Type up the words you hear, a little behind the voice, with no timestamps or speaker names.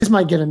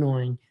might get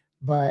annoying,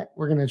 but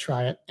we're going to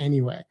try it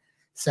anyway.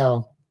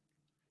 So,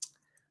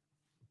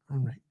 all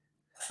right.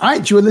 All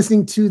right, you are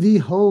listening to the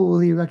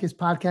Holy Ruckus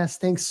podcast.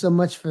 Thanks so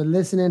much for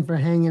listening, for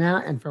hanging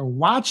out, and for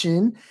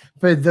watching.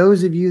 For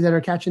those of you that are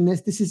catching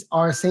this is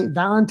our St.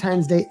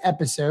 Valentine's Day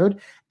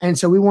episode. And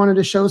so we wanted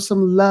to show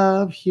some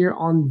love here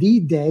on the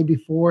day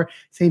before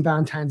St.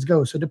 Valentine's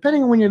goes. So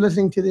depending on when you're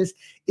listening to this,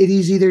 it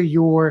is either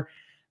your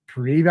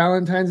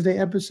pre-Valentine's Day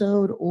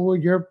episode or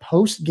your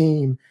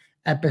post-game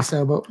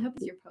episode. But I hope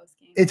it's your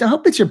post-game. I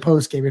hope it's your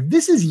post-game. If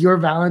this is your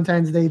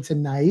Valentine's Day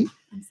tonight,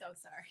 I'm so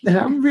sorry. Then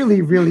I'm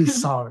really, really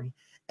sorry.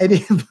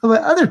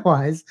 But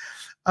otherwise,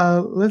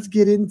 let's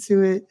get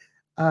into it.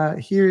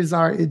 Here's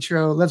our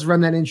intro. Let's run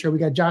that intro. We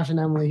got Josh and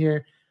Emily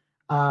here,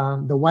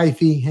 the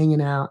wifey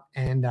hanging out.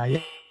 And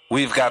yeah.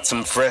 We've got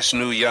some fresh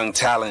new young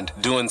talent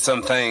doing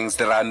some things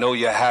that I know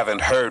you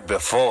haven't heard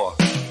before.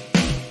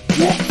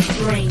 Let's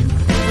bring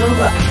the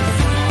ruckus.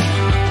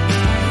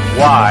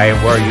 Why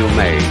were you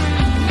made?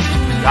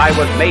 I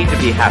was made to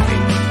be happy.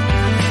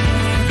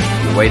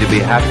 And the way to be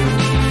happy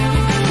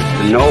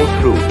is to know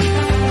truth.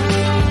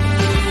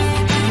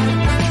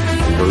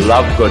 To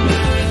love goodness.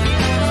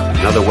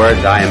 In other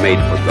words, I am made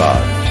for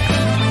God.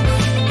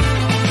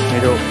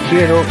 Pero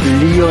quiero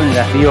lío en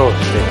las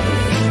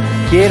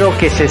dioses. Quiero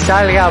que se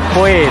salga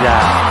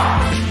afuera.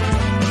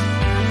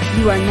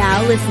 You are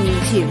now listening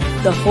to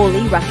the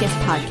Holy Ruckus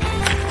podcast.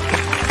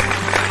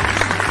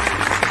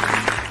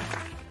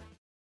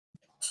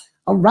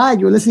 All right,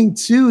 you're listening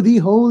to the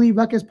Holy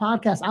Ruckus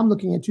podcast. I'm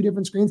looking at two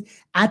different screens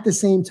at the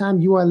same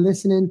time. You are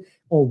listening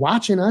or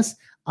watching us.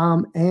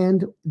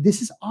 And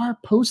this is our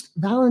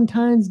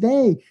post-Valentine's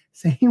Day,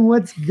 saying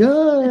what's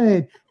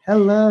good.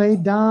 Hello, hey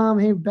Dom,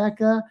 hey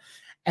Becca.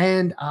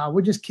 And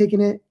we're just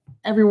kicking it.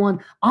 Everyone,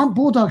 Aunt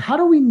Bulldog, how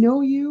do we know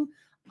you?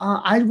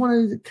 I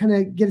wanted to kind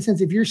of get a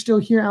sense, if you're still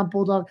here, Aunt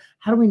Bulldog,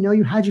 how do we know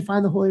you? How'd you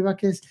find the Holy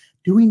Ruckus?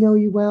 Do we know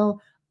you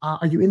well?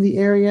 Are you in the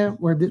area?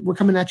 We're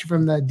coming at you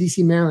from the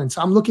DC, Maryland.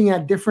 So I'm looking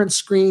at different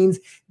screens,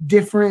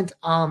 different,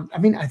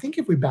 I think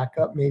if we back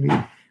up maybe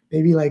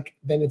like,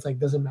 then it's like,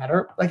 doesn't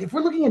matter. Like if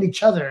we're looking at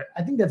each other,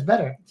 I think that's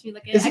better. Should we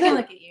look at, I can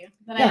look at you.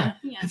 But yeah.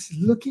 Let's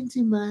look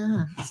into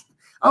my eyes.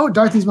 Oh,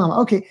 Dorothy's mama.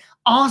 Okay.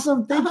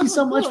 Awesome. Thank you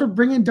so much for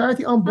bringing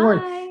Dorothy on board.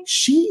 Hi.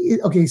 She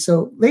is, okay.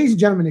 So ladies and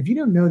gentlemen, if you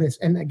don't know this,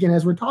 and again,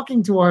 as we're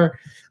talking to our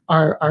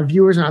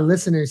viewers and our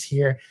listeners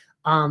here,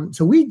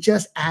 so we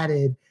just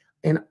added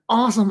an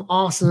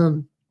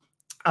awesome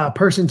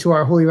person to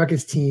our Holy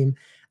Ruckus team.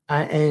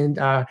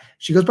 And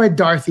she goes by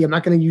Dorothy. I'm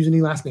not going to use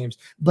any last names,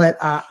 but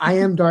I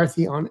am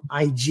Dorothy on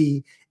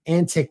IG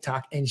and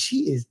TikTok, and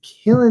she is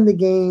killing the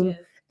game. Yes.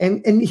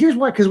 And here's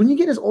why, because when you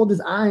get as old as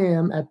I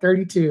am at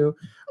 32,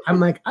 I'm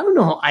like, I don't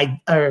know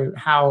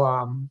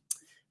how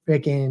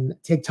freaking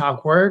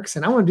TikTok works,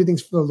 and I want to do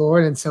things for the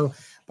Lord. And so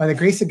by the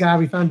grace of God,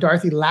 we found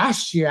Dorothy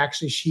last year.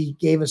 Actually, she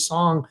gave a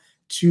song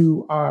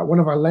to one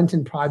of our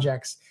Lenten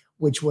projects,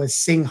 which was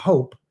Sing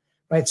Hope,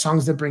 right?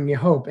 Songs that bring you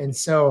hope. And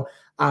so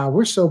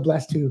we're so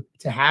blessed to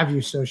have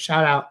you. So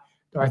shout out,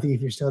 Dorothy,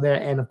 if you're still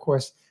there. And of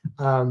course,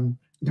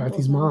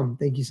 Dorothy's mom.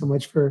 Thank you so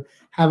much for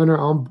having her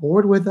on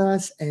board with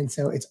us. And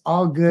so it's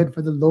all good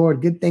for the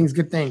Lord. Good things.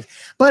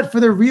 But for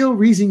the real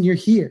reason you're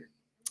here.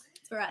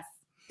 It's for us.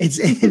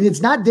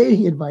 It's not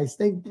dating advice.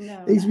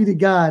 Thanks be to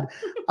God.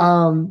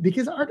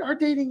 Because our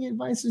dating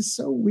advice is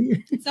so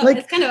weird. So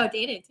it's kind of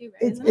outdated too,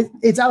 right?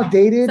 It's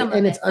outdated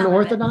and it's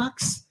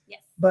unorthodox.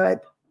 Yes.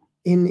 But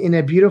in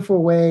a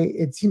beautiful way,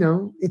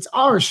 it's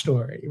our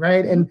story,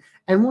 right? And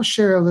we'll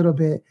share a little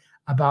bit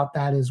about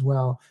that as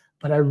well.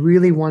 But I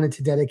really wanted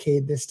to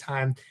dedicate this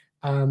time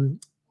to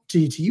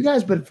you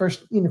guys, but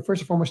first and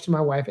foremost to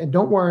my wife. And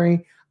don't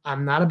worry,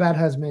 I'm not a bad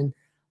husband.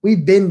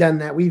 We've been done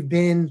that. We've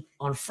been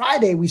on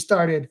Friday. We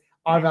started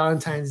our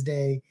Valentine's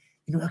Day,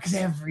 because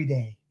every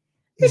day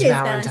is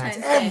Valentine's.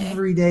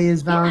 Every day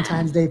is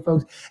Valentine's Day,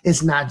 folks.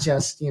 It's not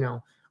just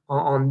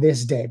on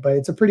this day, but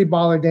it's a pretty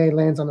baller day.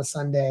 Lands on a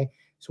Sunday,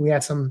 so we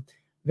had some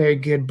very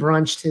good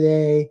brunch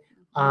today.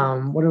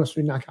 What else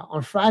did we knock out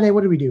on Friday?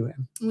 What did we do?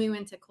 We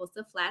went to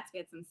Coastal Flats. We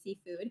had some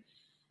seafood.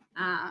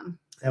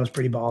 That was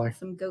pretty baller.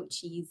 Some goat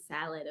cheese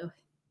salad. Oh.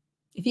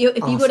 If you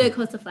go to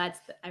Coastal Flats,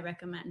 I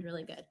recommend.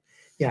 Really good.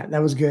 Yeah,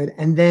 that was good.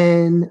 And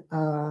then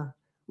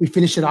we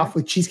finished it off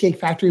with Cheesecake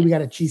Factory. We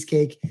got a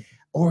cheesecake,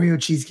 Oreo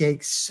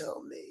cheesecake.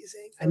 So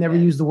amazing. I never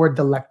used the word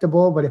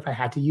delectable, but if I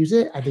had to use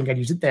it, I think I'd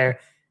use it there.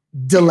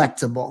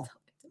 Delectable.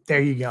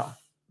 There you go.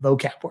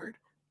 Vocab word.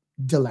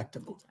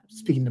 Delectable.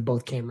 Speaking to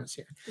both cameras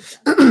here.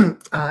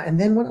 And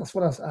then what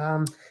else?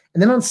 And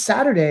then on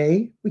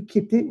Saturday, we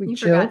kicked it. We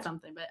chilled. Forgot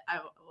something,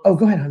 but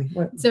go ahead, honey.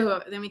 What?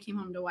 So then we came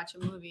home to watch a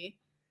movie.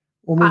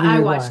 What movie I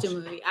watched a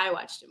movie.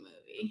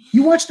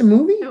 You watched a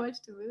movie? I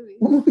watched a movie.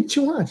 What movie did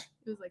you watch?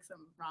 It was like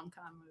some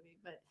rom-com movie,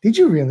 but did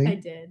you really? I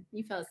did.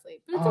 You fell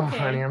asleep, but it's okay.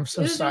 Honey, I'm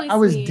so sorry. Really I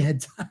was sweet.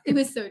 dead tired. It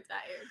was so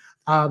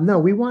tired. No,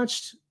 we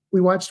watched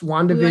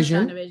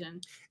WandaVision.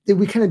 WandaVision.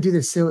 We kind of do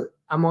this. So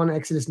I'm on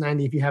Exodus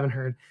 90 if you haven't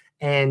heard,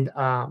 and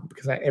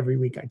because every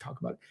week I talk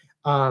about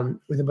it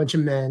with a bunch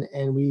of men,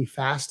 and we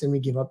fast and we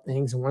give up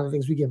things, and one of the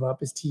things we give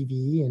up is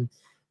TV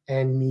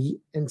and meat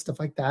and stuff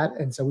like that.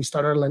 And so we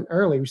started our Lent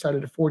early. We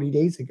started it 40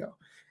 days ago,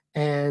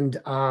 and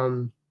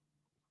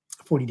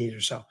 40 days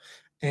or so.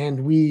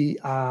 And we,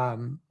 I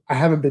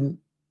haven't been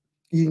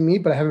eating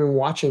meat, but I haven't been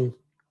watching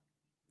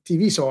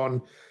TV. So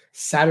on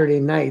Saturday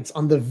nights,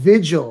 on the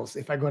vigils,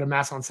 if I go to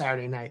mass on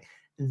Saturday night,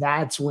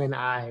 that's when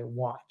I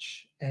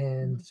watch.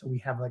 And so we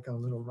have like a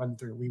little run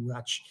through. We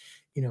watch,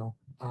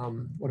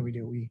 what do we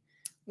do?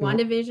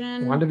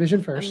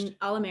 WandaVision first.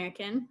 All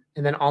American.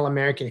 And then All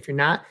American. If you're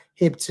not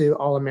hip to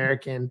All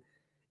American,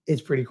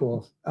 it's pretty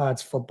cool.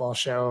 It's a football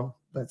show,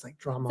 but it's like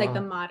drama. It's like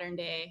the modern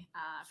day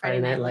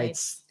Friday Night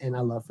Lights. And I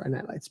love Friday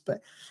Night Lights.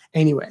 But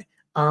anyway,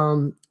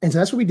 and so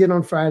that's what we did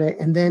on Friday.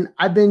 And then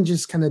I've been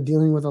just kind of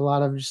dealing with a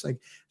lot of just like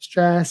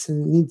stress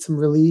and need some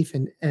relief.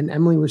 And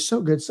Emily was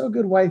so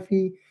good,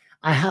 wifey.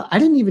 I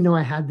didn't even know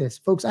I had this.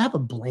 Folks, I have a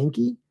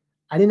blankie.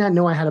 I did not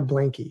know I had a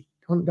blankie.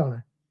 Don't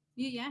I?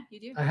 Yeah, you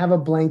do. I have a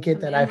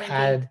blanket that I've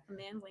had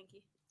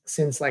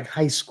since like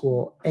high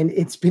school, and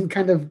it's been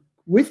kind of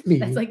with me.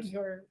 That's like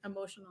your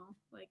emotional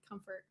like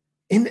comfort.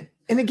 And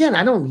again,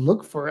 I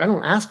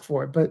don't ask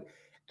for it, but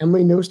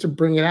Emily knows to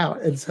bring it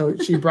out. And so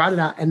she brought it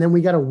out, and then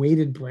we got a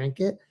weighted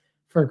blanket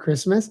for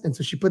Christmas. And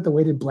so she put the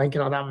weighted blanket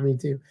on top of me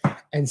too.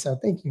 And so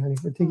thank you, honey,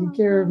 for taking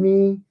care of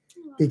me,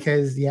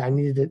 because I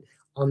needed it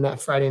on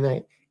that Friday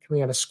night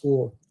coming out of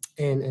school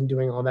and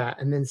doing all that.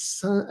 And then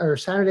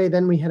Saturday,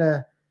 then we had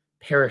a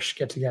parish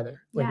get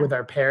together, with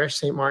our parish,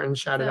 St. Martin,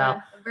 shout it out.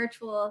 A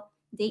virtual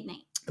date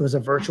night. It was a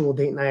virtual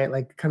date night,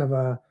 like kind of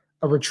a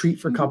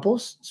retreat for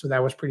couples. So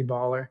that was pretty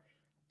baller.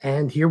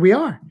 And here we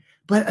are.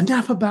 But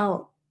enough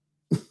about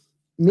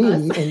me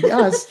and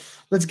us.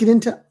 Let's get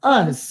into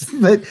us.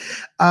 But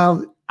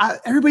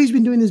everybody's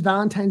been doing this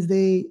Valentine's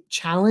Day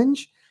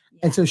challenge. Yeah.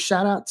 And so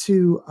shout out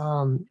to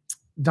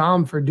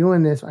Dom for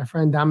doing this, my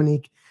friend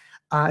Dominique.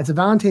 It's a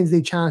Valentine's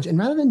Day challenge. And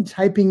rather than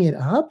typing it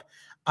up,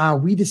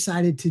 we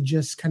decided to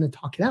just kind of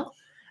talk it out.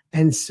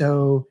 And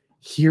so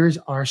here's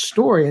our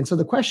story. And so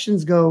the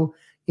questions go,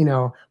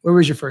 where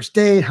was your first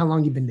date? How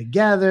long you been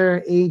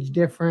together? Age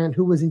different?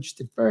 Who was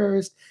interested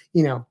first?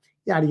 Yada,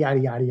 yada,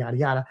 yada, yada,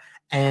 yada.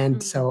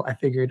 And so I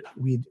figured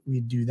we'd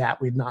do that.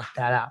 We'd knock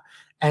that out.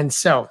 And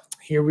so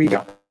here we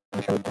go.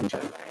 Here's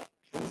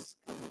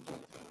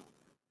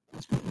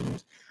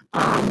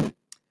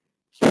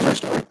our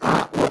story.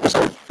 What was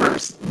our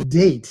first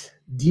date?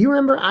 Do you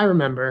remember? I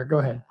remember. Go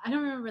ahead. I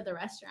don't remember the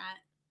restaurant.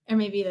 Or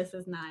maybe this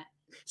is not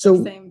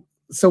the same.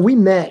 So we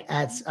met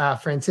at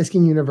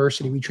Franciscan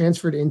University. We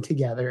transferred in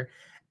together.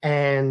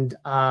 And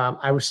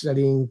I was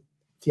studying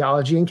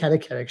theology and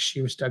catechetics.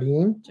 She was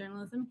studying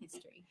journalism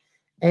history.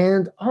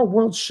 And our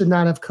worlds should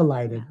not have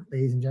collided,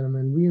 ladies and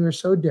gentlemen. We were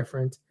so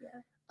different.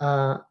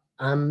 Yeah.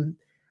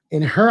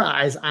 In her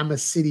eyes, I'm a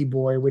city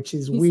boy, which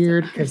is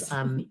weird because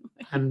I'm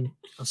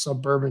a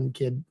suburban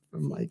kid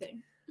from like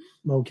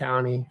Mo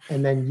County.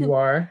 And then you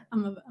are?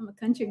 I'm a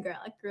country girl.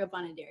 I grew up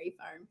on a dairy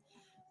farm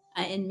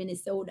in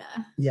Minnesota.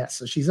 Yes,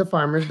 so she's a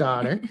farmer's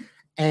daughter.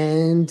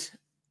 And,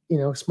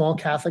 small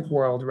Catholic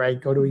world, right?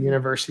 Go to a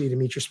university to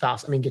meet your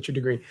spouse. Get your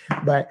degree.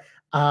 But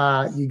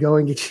you go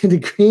and get your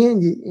degree,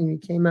 and you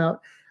came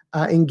out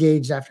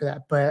engaged after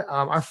that. But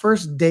our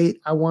first date,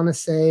 I want to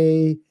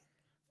say,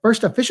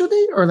 first official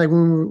date, or like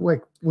when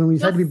we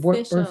decided to be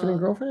boyfriend and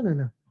girlfriend, or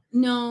no?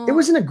 No, it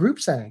was in a group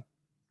setting.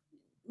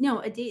 No,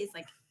 a date is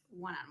like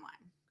one-on-one.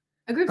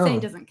 A group setting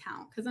doesn't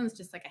count because then it's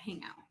just like a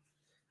hangout.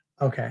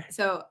 Okay.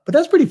 So, but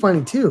that's pretty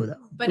funny too,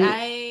 though. But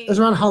it was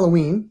around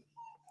Halloween.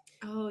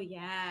 Oh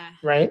yeah.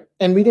 Right,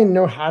 and we didn't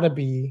know how to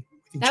be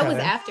with each other.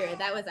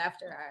 That was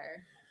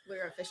after we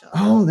were official.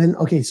 Oh, then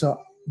okay,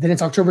 so then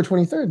it's October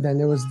 23rd. Then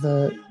it was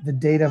the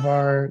date of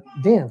our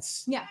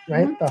dance. Yeah.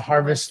 Right, the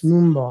Harvest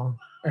Moon Ball.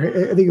 Or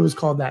I think it was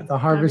called that, the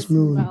Harvest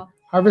Moon Ball.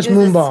 Harvest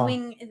Moon Ball.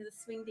 Swing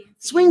dancing.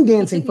 Swing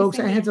dancing, folks.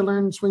 I had to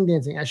learn swing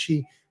dancing as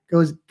she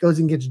goes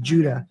and gets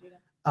Judah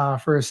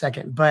for a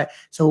second. But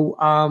so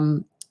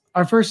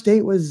our first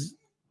date was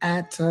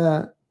at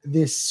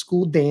this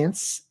school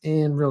dance,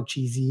 and real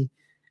cheesy.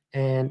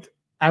 And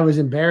I was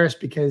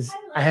embarrassed because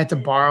I had to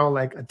borrow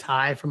like a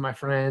tie from my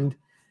friend.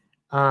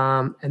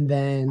 And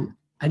then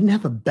I didn't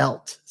have a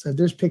belt. So if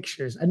there's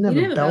pictures, I didn't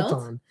have a belt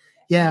on.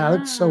 Yeah, I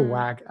looked so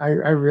whack. I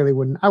really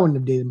wouldn't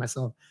have dated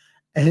myself.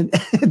 And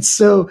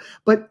so,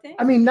 but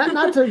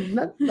not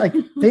like,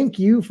 thank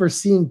you for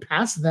seeing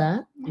past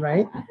that,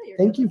 right?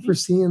 Thank you for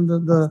seeing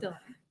the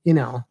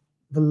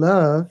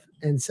love.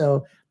 And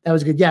so that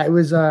was good. Yeah, it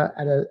was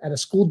at a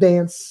school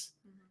dance,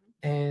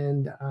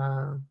 and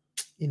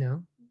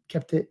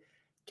kept it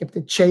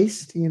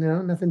chaste,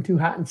 nothing too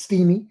hot and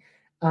steamy.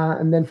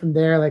 And then from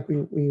there, like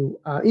we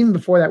even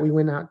before that, we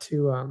went out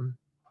to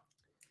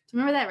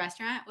remember that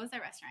restaurant? What was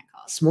that restaurant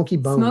called? Smoky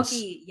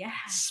Bones.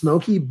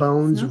 Smoky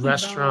Bones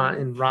restaurant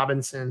in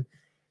Robinson,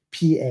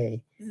 PA.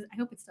 I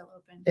hope it's still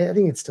open. I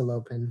think it's still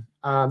open.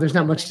 There's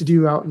not much to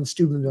do out in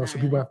Steubenville, so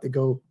people have to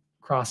go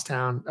cross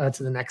town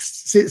to the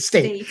next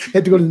state. They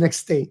have to go to the next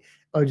state,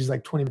 which is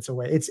like 20 minutes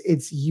away.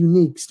 It's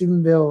unique.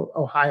 Steubenville,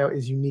 Ohio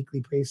is uniquely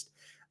placed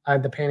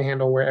the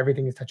Panhandle where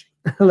everything is touching.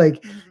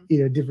 Like,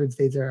 Mhm. Different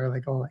states are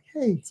like all like,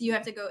 hey. So you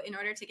have to go in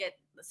order to get.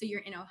 So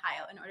you're in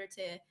Ohio.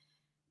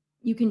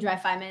 You can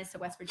drive 5 minutes to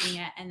West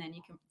Virginia, and then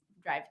you can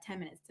drive 10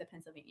 minutes to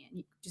Pennsylvania, and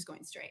you just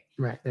going straight.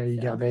 Right, there you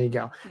go.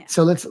 Yeah.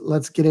 So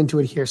let's get into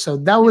it here. So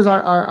that was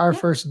our Yeah.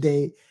 first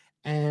date,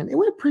 and it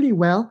went pretty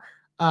well.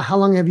 How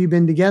long have you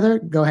been together?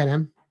 Go ahead,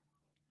 Em.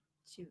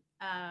 Shoot.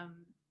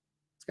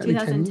 It's gotta be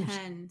 10 years.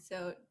 2010.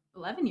 So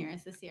 11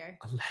 years this year.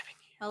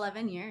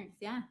 11 years.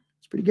 Yeah.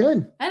 It's pretty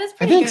good. That is I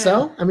pretty think good.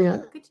 so. I mean,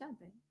 Good job,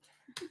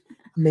 babe.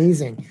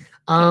 amazing.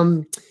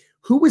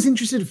 Who was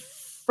interested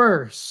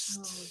first?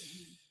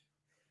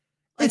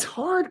 Oh, It's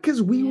hard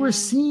because we were Yeah.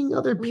 seeing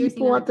other We were seeing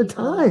people other at the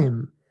people.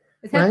 time.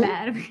 Is that Right?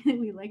 bad?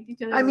 We liked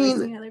each other. I we were mean,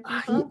 seeing other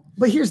people.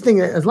 but here's the thing: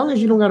 as long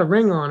as you don't got a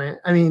ring on it,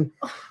 I mean,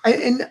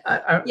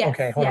 Yes,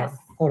 okay, yes.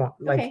 hold on.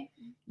 Like, Okay.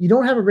 you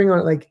don't have a ring on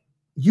it. Like,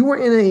 you were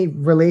in a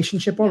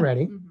relationship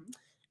already, Mhm.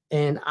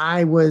 and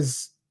I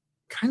was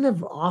kind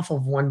of off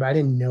of one, but I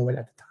didn't know it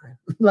at the time.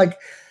 Like,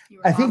 You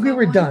were I think off we of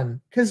were one?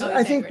 done because Oh,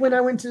 I okay, think we're when done.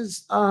 I went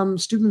to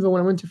Steubenville,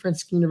 when I went to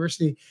Franciscan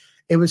University,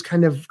 it was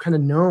kind of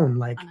known.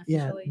 Like,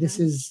 yeah,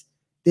 Unofficially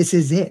this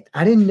is it.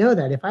 I didn't know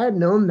that. If I had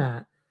known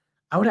that,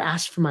 I would have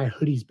asked for my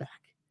hoodies back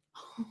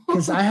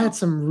because I had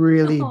some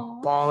really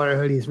Aw. baller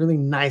hoodies, really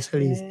nice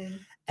hoodies, Good.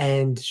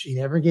 and she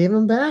never gave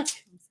them back.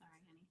 I'm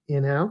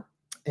sorry, honey.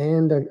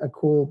 And a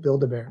cool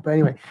Build-A-Bear. But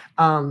anyway,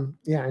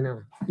 yeah, I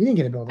know you didn't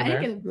get a Build-A-Bear.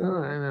 I didn't get a No, I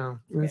Build-A-Bear. know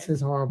this Okay.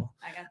 is horrible.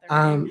 I got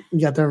the ring. You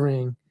got the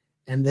ring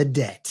and the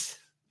debt.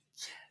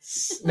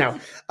 Yes. No.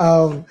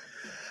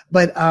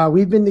 But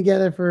we've been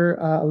together for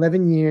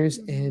 11 years,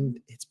 and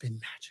it's been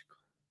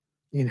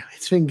magical.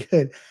 It's been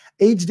good.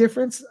 Age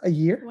difference, a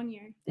year. 1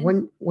 year.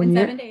 One in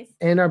year. 7 days.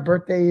 And our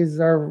birthdays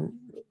are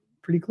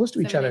pretty close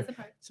to each 7 other. days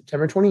apart.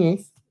 September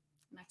 28th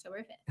And October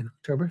 5th. and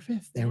October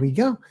 5th. There Yeah. we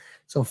go.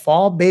 So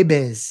fall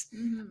babies.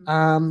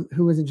 Mhm.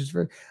 Who was interested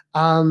first?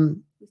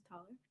 Who's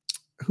taller?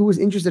 Who was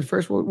interested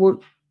first? Oh,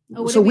 what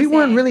So did we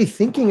weren't say? really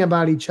thinking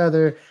about each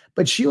other,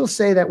 but she'll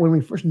say that when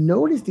we first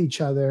noticed each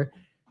other,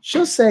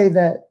 she'll say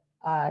that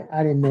I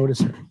didn't notice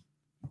her.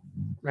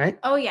 Right?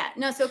 Oh yeah.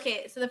 No, so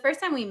okay. So the first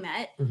time we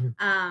met,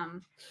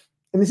 Mhm.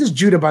 And this is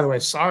Judah, by the way.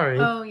 Sorry.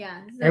 oh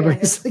yeah. So, yeah,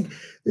 Everybody's like,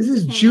 this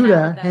is hanging out Judah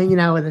with us. hanging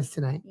out with us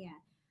tonight. yeah.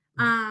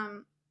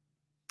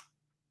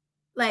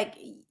 Like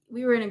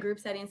we were in a group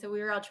setting, so we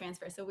were all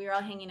transferred. So we were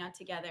all hanging out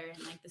together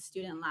in like the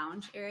student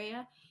lounge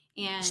area.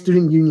 And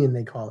Student union,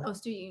 they call it. Oh,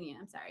 student union,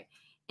 I'm sorry.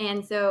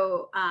 And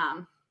so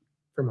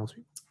For most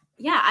people.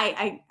 yeah,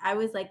 I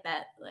was like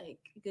that like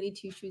goody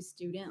two shoes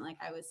student. Like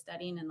I was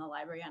studying in the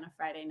library on a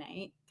Friday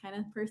night kind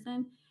of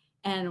person.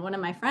 And one of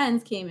my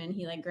friends came in,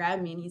 he like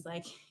grabbed me and he's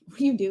like, "What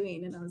are you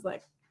doing?" And I was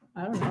like,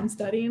 "I don't know, I'm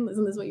studying.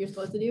 Isn't this what you're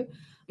supposed to do?" And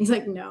he's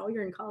like, "No,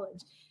 you're in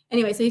college."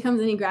 Anyway, so he comes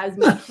in, he grabs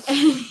me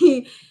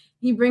and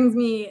he brings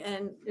me,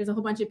 and there's a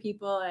whole bunch of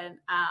people, and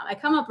I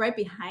come up right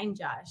behind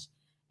Josh,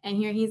 and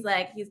here he's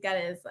got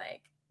his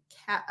like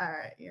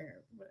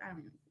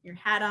your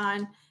hat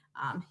on.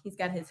 He's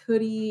got his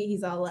hoodie.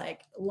 He's all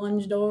like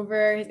lunged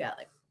over. He's got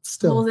like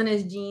holes in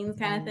his jeans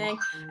kind of thing.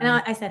 And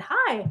I said,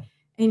 "Hi."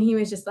 And he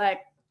was just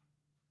like,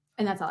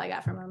 and that's all I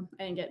got from him.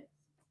 I didn't get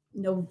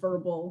no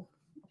verbal.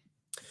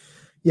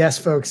 Yes,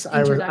 folks, I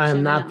am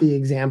Introduction, not the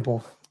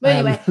example. But I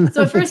am anyway, not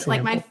so the first,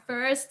 like example. my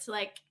first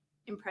like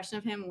impression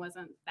of him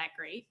wasn't that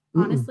great.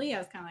 Mm-mm. Honestly, I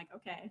was kind of like,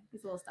 okay,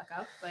 he's a little stuck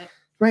up, but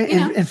Right. you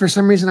know. And for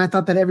some reason, I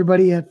thought that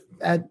everybody at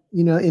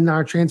in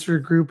our transfer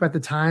group at the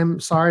time,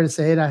 sorry to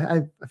say it,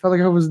 I felt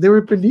like they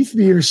were beneath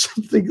me or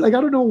something. Like,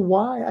 I don't know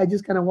why. I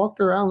just kind of walked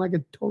around like a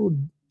total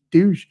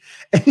douche.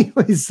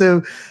 Anyway,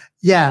 so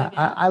yeah,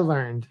 Yeah. I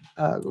learned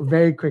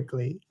very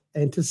quickly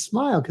and to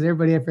smile because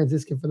everybody at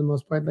Franciscan, for the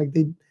most part, like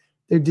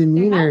their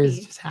demeanor is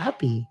happy. just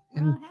happy.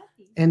 we're all happy.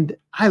 And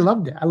I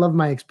loved it. I loved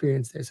my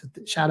experience there. So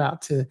shout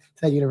out to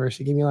that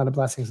university. Gave me a lot of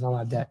blessings and a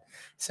lot of debt.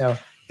 So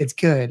it's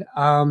good.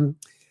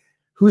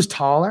 Who's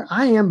taller?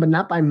 I am, but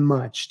not by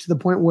much. To the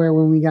point where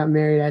when we got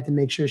married, I had to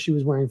make sure she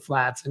was wearing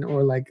flats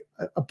or like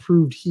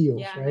approved heels,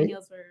 Yeah, my right?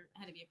 heels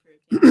had to be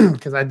approved.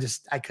 Because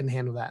I couldn't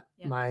handle that.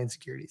 Yeah. My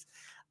insecurities.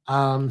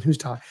 Who's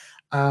taller?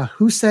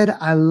 Who said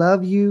I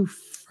love you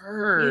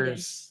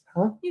first?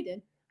 Huh? You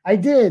did. I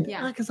did.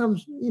 Yeah. Because I'm,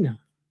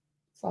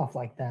 soft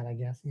like that, I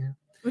guess. Yeah.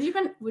 Would you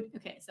been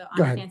okay? So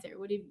Go honest ahead. answer.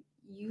 Would have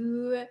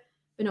you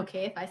been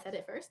okay if I said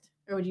it first,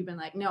 or would you been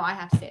like, no, I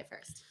have to say it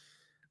first?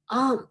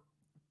 I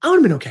would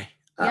have been okay.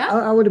 Yeah?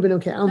 I would have been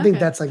okay. I don't think Okay.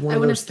 that's like one I of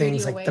wouldn't those have scared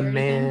things you like away the or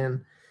anything?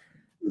 man.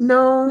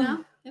 No. No.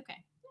 Okay.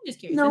 I'm just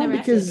curious. I No, never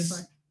asked you this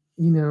because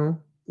before.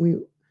 we.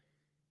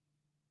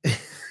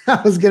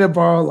 I was gonna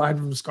borrow a line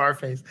from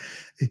Scarface.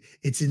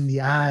 It's in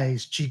the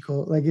eyes,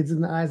 Chico. Like it's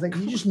in the eyes. Like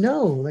you just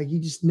know. Like Okay.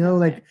 Just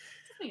making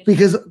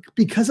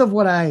because of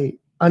what I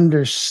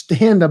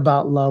understand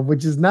about love,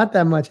 which is not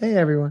that much. Hey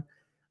everyone.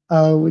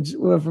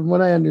 From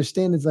what I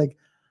understand, it's like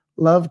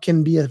love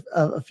can be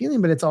a feeling,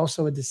 but it's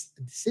also a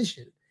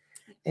decision.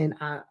 And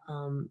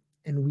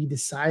and we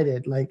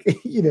decided, like,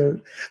 we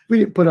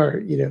didn't put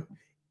our,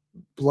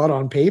 blood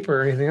on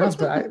paper or anything else,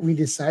 but we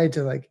decided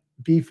to like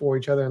be for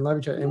each other and love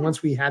each other. And Yeah.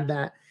 once we had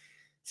that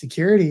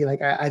security.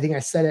 Like I think I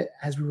said it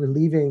as we were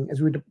leaving,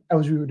 as we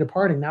were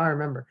departing. Now I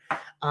remember.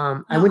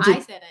 I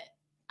said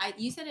it.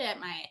 You said it at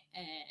my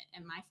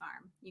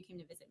farm. You came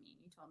to visit me.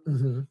 You told me,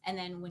 Mm-hmm. and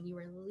then when you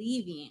were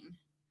leaving,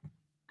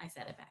 I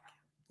said it back.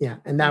 Yeah,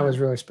 and that was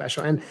really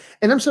special, and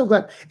I'm so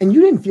glad. And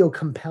you didn't feel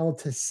compelled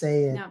to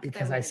say it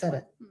because I said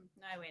it. No,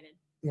 I waited.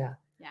 Yeah,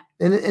 yeah,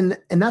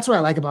 and that's what I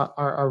like about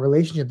our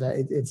relationship,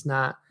 that it's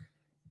not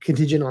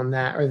contingent on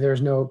that, or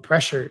there's no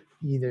pressure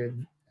either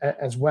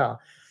as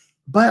well.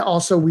 But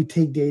also we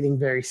take dating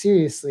very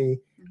seriously,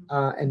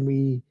 and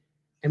we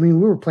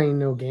were playing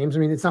no games. I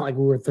mean, it's not like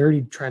we were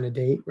 30 trying to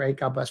date, right?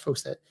 God bless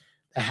folks that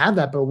have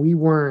that, but we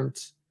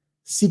weren't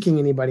seeking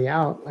anybody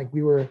out. Like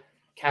we were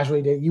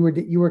casually dating.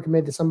 You were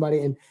committed to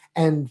somebody,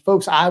 and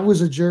folks, I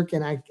was a jerk,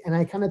 and I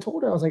kind of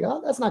told her, I was like,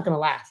 oh, that's not gonna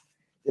last.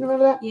 You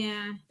remember that?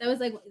 Yeah, that was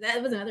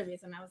another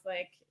reason. I was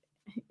like,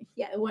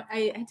 yeah,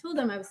 I told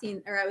them I was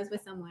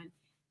with someone.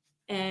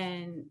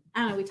 And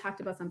I don't know, we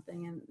talked about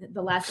something, and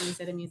the last thing he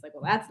said to me is like,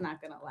 well, that's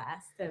not going to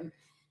last. And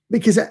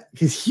because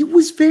he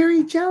was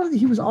very jealous.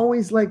 He was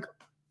always like,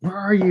 where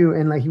are you?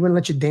 And like, he wouldn't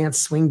let you dance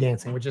swing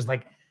dancing, which is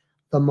like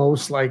the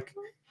most like,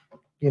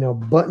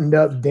 buttoned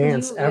up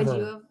dance ever. Would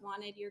you have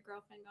wanted your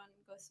girlfriend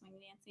to go swing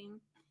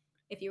dancing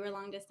if you were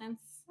long distance?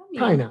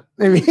 Probably not.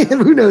 I mean,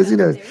 who knows?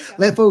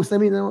 Let folks,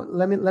 let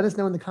us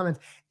know in the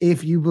comments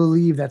if you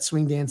believe that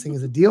swing dancing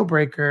is a deal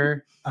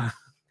breaker.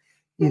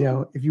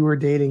 If you were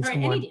dating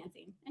someone. Any dancing.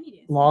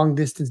 Long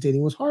distance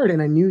dating was hard,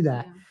 and I knew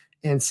that.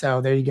 Yeah. And so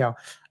there you go.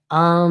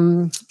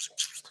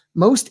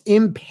 Most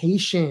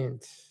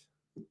impatient.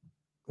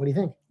 What do you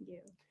think?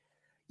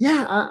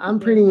 Yeah, I'm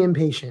pretty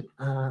impatient.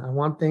 I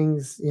want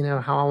things,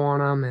 how I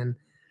want them,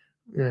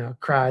 and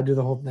cry, do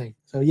the whole thing.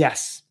 So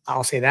yes,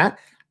 I'll say that.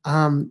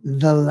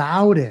 The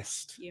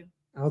loudest. You.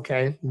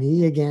 Okay,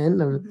 me again.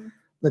 I'm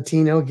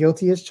Latino,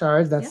 guilty as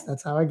charged.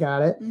 That's how I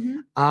got it.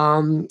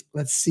 Mm-hmm.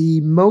 Let's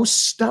see.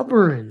 Most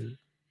stubborn.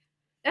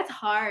 That's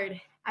hard.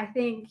 I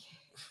think,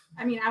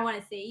 I want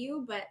to say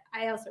you, but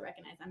I also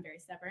recognize I'm very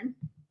stubborn.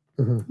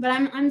 Mm-hmm. But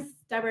I'm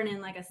stubborn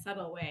in like a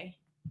subtle way.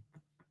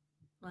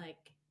 Like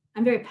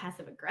I'm very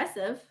passive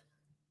aggressive,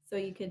 so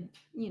you could,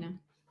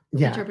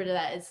 interpret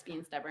that as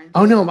being stubborn.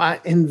 Oh no!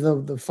 And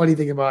the funny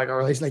thing about like our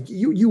relationship, like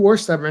you were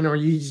stubborn, or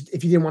you just,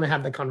 if you didn't want to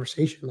have the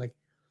conversation, like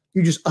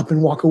you just up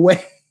and walk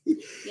away.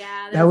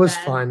 Yeah, that was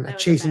fun.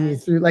 Chasing you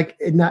through, like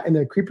not in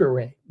a creepier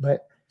way,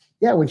 but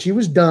yeah, when she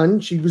was done,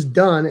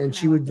 and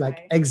she would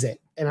like exit.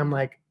 And I'm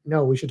like,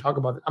 no, we should talk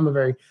about it. I'm a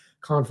very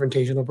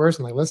confrontational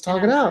person. Like, let's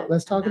talk it out.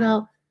 Let's talk it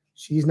out.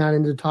 She's not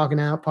into talking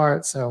out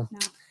part. So,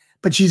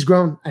 but she's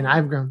grown, and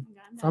I've grown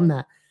from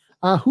that.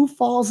 Who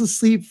falls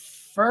asleep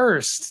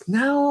first?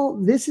 Now,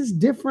 this is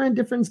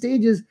different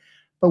stages.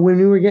 But when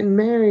we were getting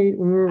married,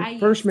 when we were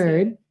first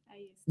married,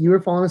 you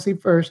were falling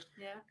asleep first.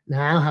 Yeah.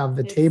 Now how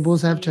the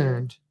tables have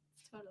turned.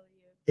 It's totally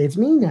you. It's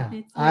me now.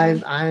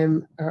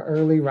 I'm an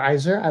early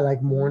riser. I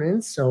like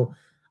mornings, so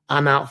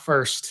I'm out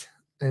first.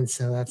 And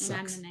so that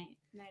sucks. I'm the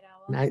night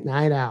owl.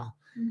 Night owl.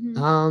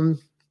 Mm-hmm.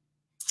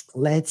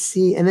 Let's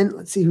see. And then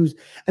let's see and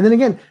then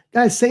again,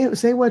 guys,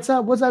 say what's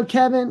up. What's up,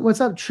 Kevin? What's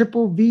up,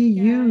 Triple V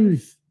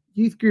Youth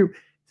Group?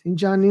 St.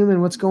 John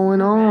Newman, what's going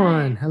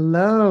on? Right.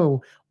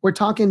 Hello. We're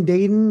talking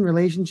dating,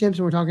 relationships,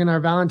 and we're talking our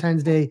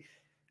Valentine's Day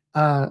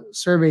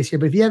surveys here.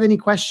 But if you have any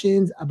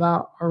questions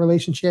about our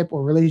relationship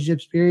or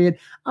relationships, period,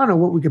 I don't know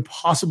what we could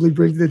possibly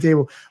bring to the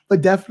table,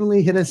 but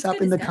definitely hit us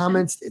up in the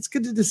comments. It's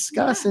good to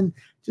discuss and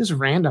just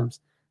random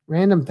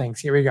things.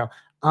 Here we go.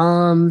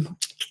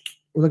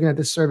 We're looking at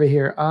this survey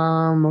here.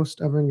 Most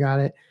stubborn, got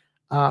it.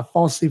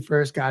 Fall asleep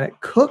first, got it.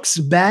 Cooks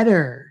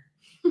better.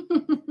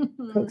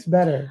 Cooks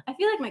better. I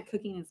feel like my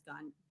cooking has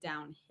gone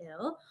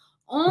downhill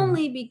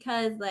only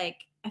because like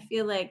I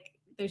feel like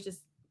there's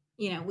just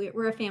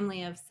we're a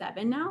family of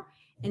 7 now,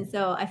 and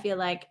so I feel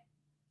like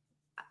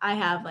I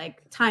have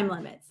like time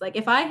limits. Like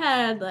if I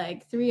had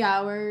like 3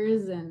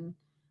 hours, and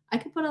I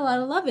could put a lot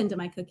of love into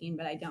my cooking,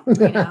 but I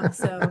don't.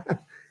 So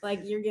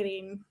like you're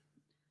getting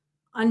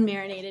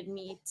unmarinated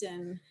meat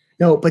and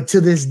no, but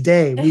to this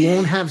day we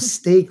won't have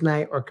steak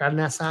night or carne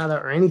asada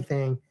or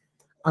anything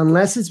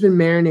unless it's been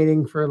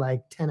marinating for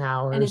like 10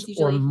 hours and it's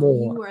usually or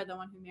more. You are the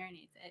one who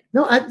marinates it.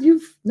 No,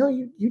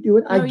 you do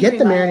it. I get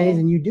the marinades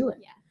and you do it.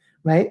 Yeah.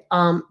 Right.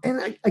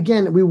 And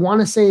again, we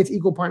want to say it's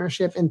equal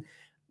partnership, and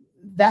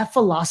that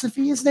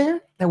philosophy is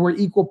there that we're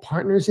equal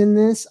partners in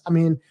this. I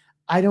mean,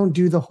 I don't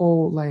do the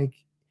whole like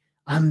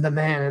I'm the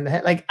man in the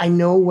head. Like I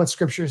know what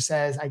scripture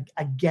says.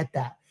 I get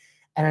that.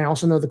 And I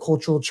also know the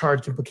cultural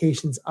charged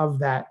implications of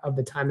that, of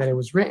the time that it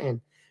was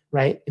written,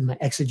 right? In my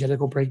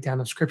exegetical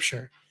breakdown of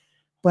scripture.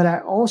 But I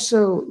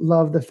also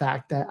love the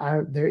fact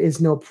that there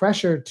is no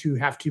pressure to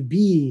have to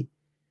be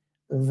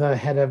the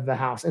head of the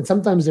house. And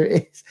sometimes there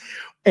is.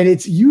 And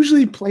it's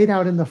usually played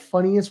out in the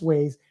funniest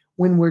ways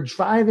when we're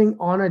driving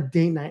on a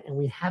date night and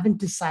we haven't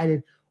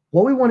decided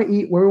what we want to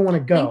eat, where we want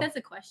to go. I think that's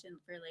a question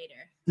for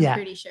later. I'm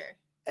pretty sure.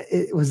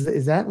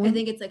 Is that one? I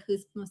think it's like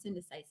who's most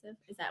indecisive.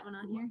 Is that one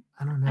on here?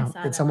 I don't know.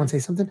 saw Did that someone one. say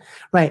something?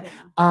 Right.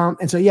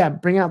 And so yeah,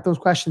 bring out those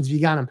questions if you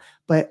got them.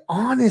 But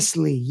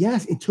honestly,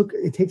 yes,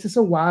 it takes us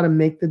a while to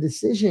make the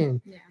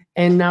decision. Yeah.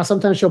 And now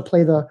sometimes she'll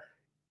play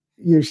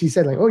she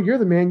said like, oh, you're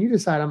the man, you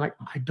decide. I'm like,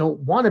 I don't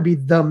want to be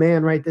the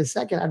man right this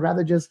second. I'd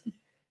rather just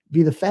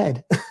be the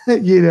fed,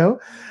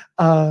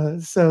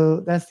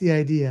 so that's the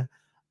idea.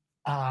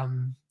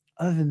 Other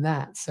than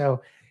that,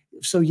 so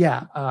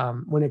yeah,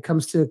 when it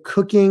comes to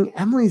cooking,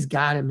 Emily's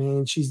got it,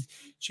 man.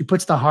 She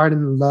puts the heart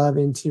and love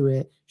into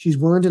it. She's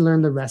willing to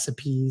learn the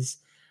recipes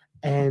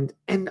and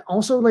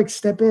also like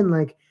step in.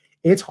 Like,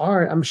 it's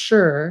hard, I'm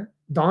sure,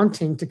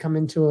 daunting to come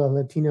into a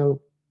Latino,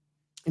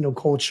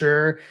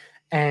 culture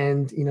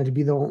and, to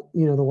be the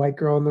white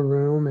girl in the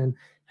room. And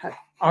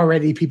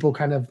already people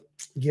kind of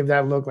give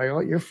that look like, oh,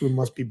 your food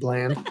must be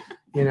bland,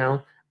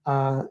 you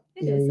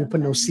put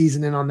no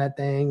seasoning on that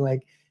thing.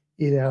 Like,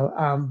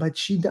 but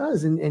she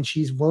does, and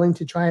she's willing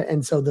to try it.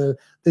 And so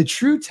the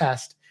true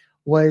test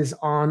was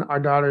on our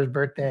daughter's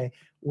birthday,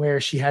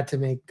 where she had to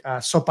make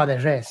sopa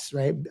de res,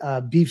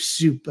 right? Beef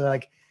soup.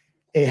 Like,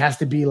 it has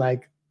to be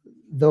like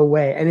the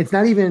way. And it's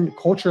not even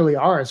culturally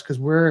ours, because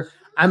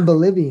I'm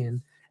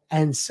Bolivian.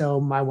 And so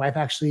my wife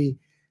actually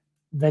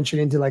ventured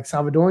into like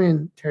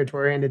Salvadorian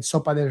territory and did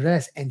sopa de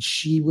res, and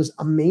she was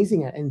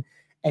amazing at it.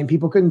 And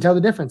people couldn't tell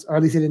the difference, or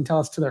at least they didn't tell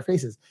us to their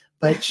faces.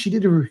 But she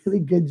did a really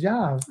good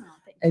job.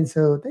 And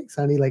so thanks,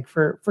 honey, like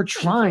for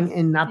trying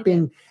and not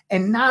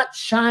not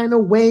shying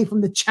away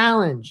from the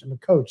challenge. I'm a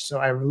coach, so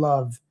I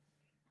love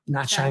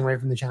not shying away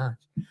from the challenge.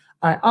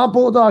 All right,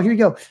 Bulldog, here you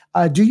go.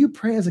 Do you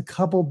pray as a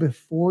couple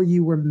before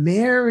you were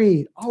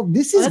married? Oh,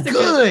 this is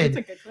good.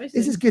 That's a good question.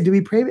 This is good. Do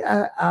we pray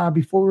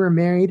before we were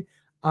married?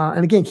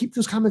 And again, keep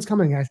those comments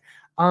coming, guys.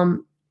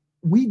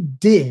 We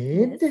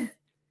did,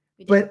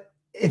 but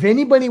if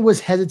anybody was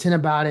hesitant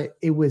about it,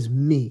 it was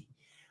me.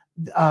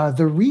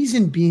 The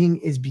reason being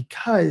is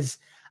because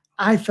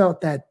I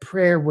felt that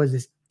prayer was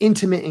this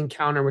intimate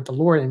encounter with the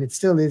Lord, and it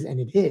still is, and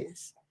it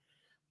is.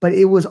 But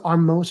it was our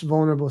most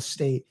vulnerable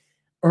state.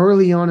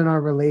 Early on in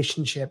our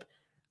relationship,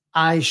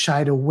 I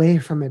shied away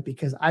from it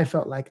because I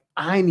felt like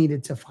I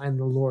needed to find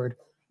the Lord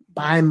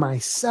by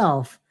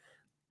myself,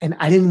 and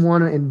I didn't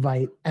want to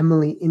invite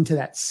Emily into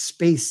that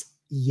space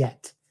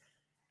yet.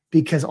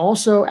 Because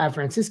also at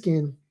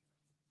Franciscan,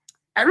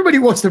 everybody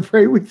wants to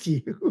pray with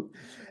you.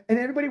 And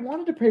everybody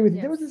wanted to pray with you.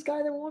 Yes. There was this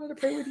guy that wanted to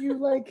pray with you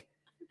like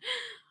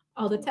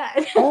all the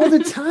time. all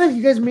the time.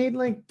 You guys made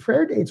like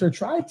prayer dates, or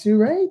tried to,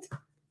 right?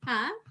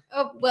 Huh?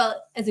 Oh,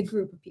 well, as a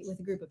group of people, with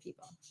a group of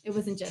people. It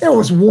wasn't just. There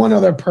was one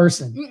other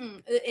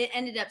person. It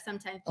ended up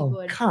sometimes people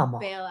would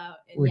bail out.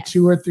 Where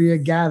 2 or 3 are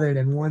gathered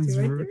and one's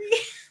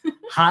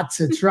hot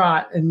to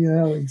trot and,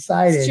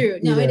 excited. It's true.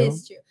 No, it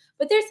is true.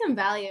 But there's some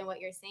value in what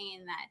you're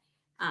saying, that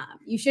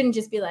you shouldn't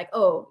just be like,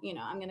 oh,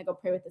 I'm going to go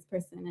pray with this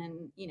person.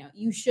 And,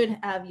 you should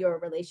have your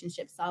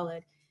relationship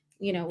solid,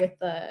 with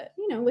the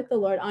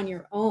Lord on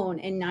your own,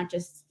 and not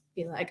just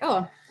be like,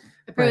 oh,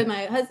 I pray with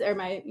my husband or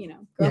my,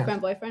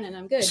 girlfriend, boyfriend, and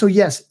I'm good. So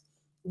yes,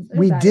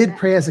 we did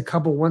pray as a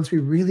couple once we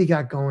really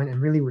got going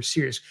and really were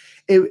serious.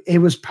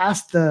 It was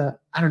past I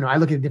don't know, I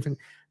look at it different.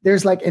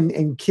 There's like,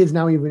 and kids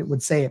now even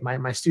would say it,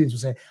 my students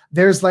would say,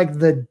 there's like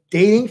the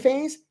dating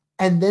phase,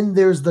 and then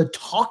there's the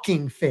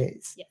talking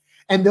phase. Yeah.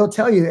 And they'll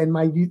tell you, and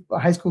my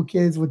high school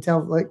kids would say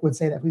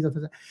that, please don't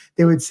say that.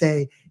 They would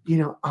say,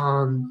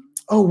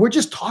 oh, we're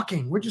just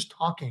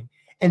talking.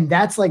 And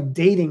that's like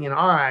dating in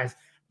our eyes,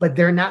 but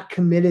they're not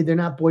committed. They're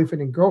not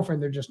boyfriend and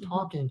girlfriend. They're just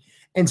talking.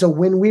 And so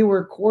when we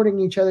were courting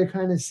each other,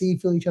 kind of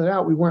feel each other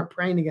out, we weren't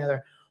praying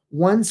together.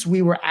 Once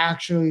we were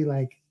actually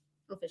like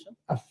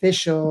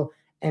official.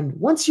 And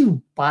once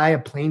you buy a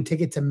plane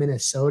ticket to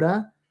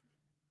Minnesota,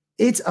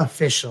 it's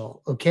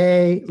official.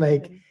 Okay.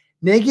 Like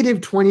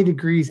negative 20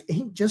 degrees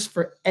ain't just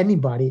for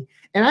anybody.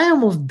 And I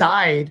almost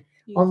died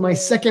on my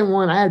second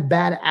one. I had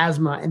bad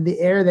asthma, and the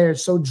air there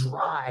is so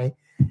dry.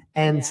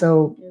 And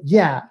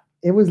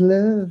it was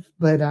love.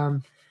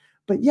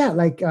 But yeah,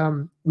 like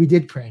we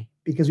did pray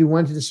because we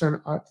wanted to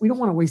discern. We don't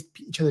want to waste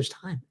each other's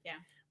time. Yeah.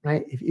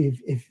 Right.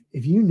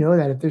 If you know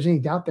that, if there's any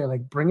doubt there,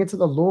 like bring it to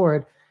the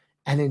Lord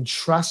and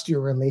entrust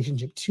your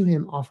relationship to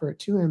him, offer it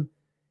to him,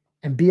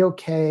 and be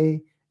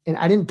okay. And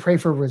I didn't pray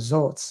for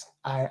results.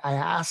 I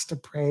asked to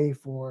pray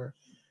for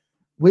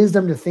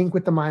wisdom to think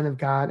with the mind of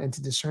God and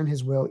to discern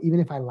his will, even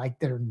if I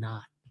liked it or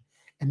not.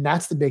 And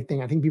that's the big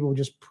thing. I think people will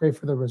just pray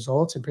for the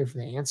results and pray for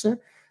the answer.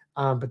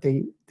 But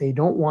they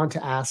don't want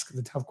to ask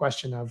the tough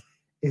question of,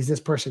 is this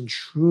person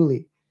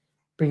truly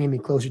bringing me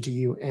closer to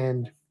you?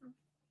 And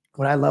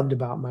what I loved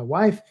about my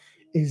wife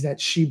is that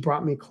she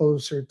brought me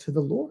closer to the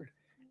Lord.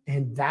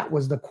 And that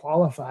was the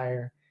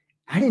qualifier.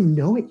 I didn't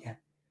know it yet,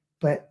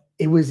 but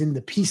it was in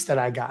the peace that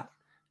I got.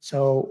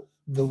 So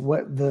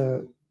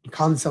the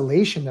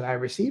consolation that I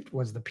received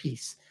was the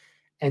peace.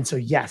 And so,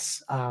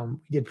 yes, we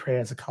did pray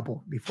as a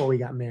couple before we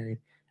got married,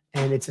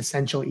 and it's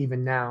essential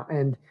even now.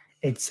 And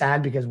it's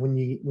sad because when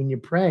you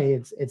pray,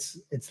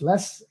 it's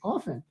less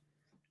often.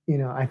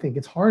 I think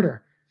it's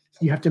harder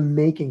You have to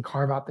make and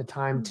carve out the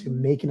time to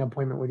make an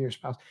appointment with your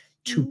spouse,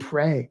 to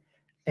pray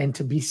and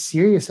to be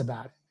serious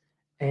about it.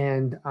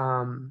 And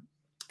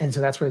so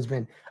that's what it's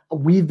been.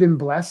 We've been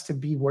blessed to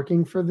be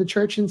working for the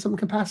church in some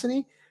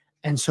capacity.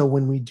 And so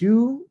when we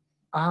do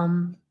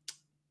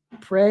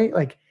pray,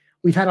 like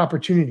we've had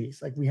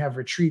opportunities, like we have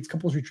retreats,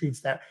 couples retreats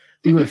that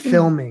we were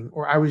filming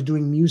or I was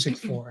doing music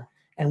for,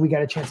 and we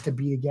got a chance to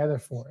be together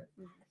for it.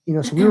 You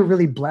know, so we were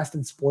really blessed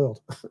and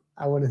spoiled,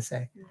 I want to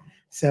say.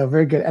 So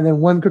very good. And then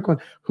one quick one.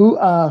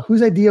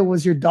 Whose idea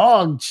was your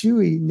dog,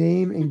 Chewy,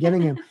 name and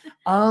getting him?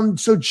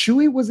 So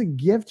Chewy was a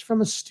gift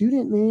from a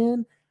student,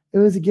 man. It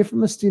was a gift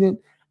from a student.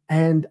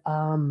 And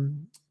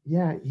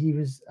yeah, he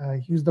was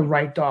the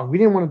right dog. We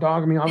didn't want a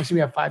dog. I mean, obviously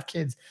we have 5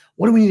 kids.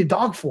 What do we need a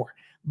dog for?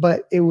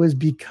 But it was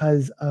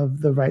because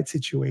of the right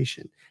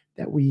situation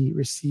that we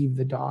received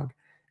the dog.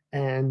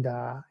 And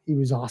he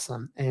was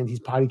awesome. And he's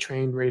potty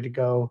trained, ready to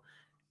go.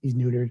 He's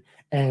neutered.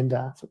 And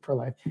so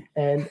pro-life.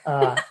 And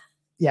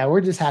yeah,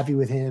 we're just happy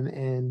with him.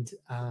 And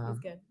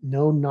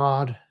no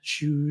gnawed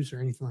shoes or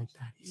anything like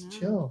that. He's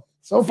chill.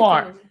 So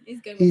far,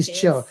 he's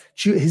chill.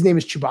 His name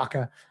is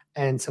Chewbacca.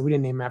 And so we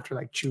didn't name him after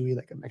like Chewy,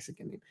 like a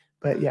Mexican name.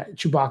 But yeah,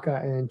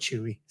 Chewbacca and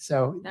Chewy.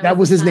 So that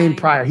was his name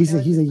prior. He's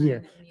a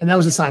year. And that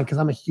was a sign because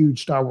I'm a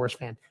huge Star Wars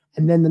fan.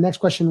 And then the next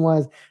question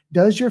was,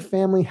 does your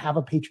family have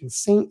a patron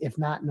saint? If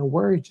not, no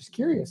worries. Just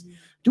curious.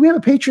 Do we have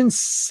a patron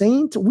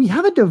saint? We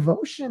have a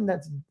devotion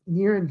that's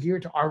near and dear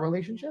to our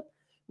relationship,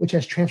 which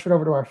has transferred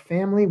over to our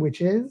family,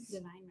 which is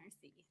Divine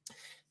Mercy.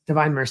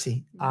 Divine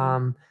Mercy.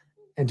 And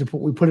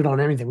we put it on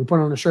everything. We put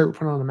it on a shirt, we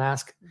put it on a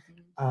mask.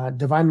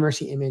 Divine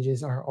Mercy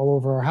images are all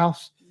over our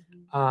house.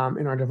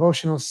 In our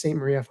devotionals, Saint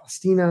Maria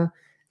Faustina.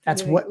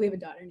 That's what we have a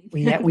daughter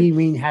named.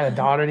 we had a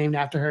daughter named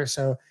after her.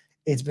 So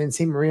it's been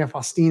Saint Maria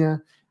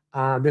Faustina.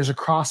 There's a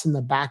cross in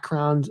the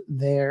background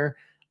there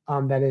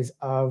that is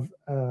of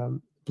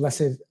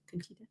Blessed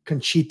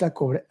Conchita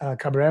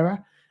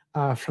Cabrera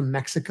from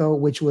Mexico,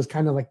 which was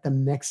kind of like the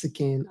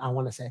Mexican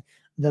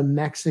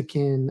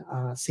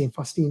Saint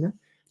Faustina,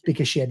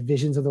 because she had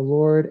visions of the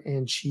Lord,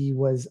 and she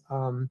was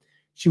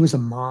a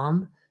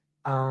mom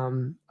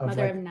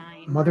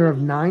mother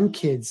of 9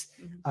 kids.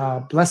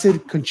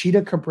 Blessed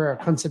Conchita Cabrera,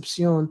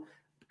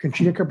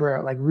 Conchita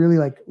Cabrera, like really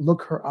like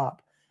look her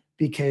up,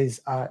 because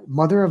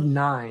mother of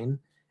 9,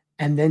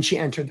 and then she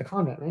entered the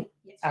convent, right?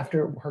 Yes,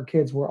 after her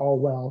kids were all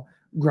well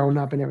grown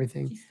up and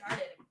everything.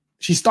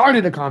 She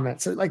started a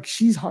convent. So like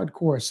she's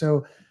hardcore.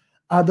 So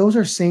those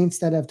are saints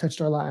that have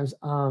touched our lives.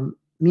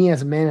 Me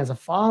as a man, as a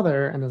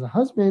father, and as a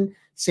husband,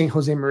 Saint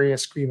Jose Maria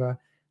Escriva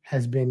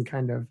has been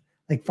kind of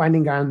like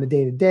finding God in the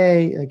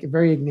day-to-day, like a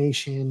very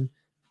Ignatian,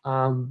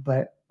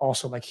 but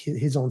also like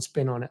his own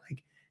spin on it,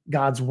 like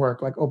God's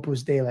work, like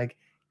Opus Dei, like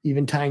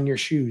even tying your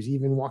shoes,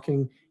 even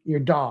walking your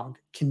dog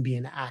can be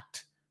an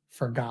act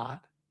for God.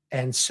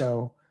 And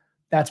so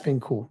that's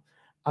been cool.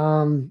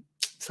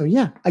 So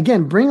yeah,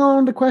 again, bring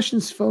on the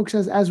questions, folks,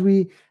 as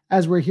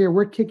we're here.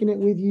 We're kicking it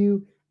with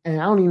you, and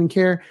I don't even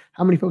care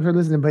how many folks are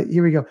listening, but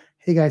here we go.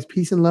 Hey guys,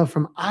 peace and love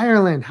from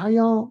Ireland. How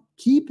y'all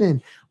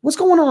keeping? What's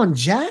going on,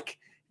 Jack?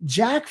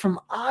 Jack from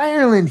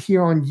Ireland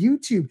here on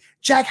YouTube.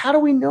 Jack, how do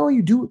we know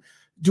you?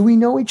 Do we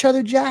know each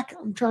other, Jack?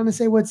 I'm trying to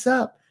say what's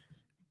up.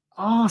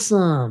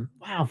 Awesome.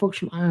 Wow, folks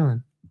from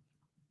Ireland.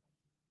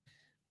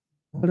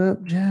 What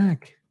up,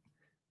 Jack?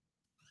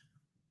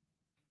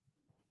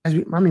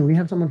 We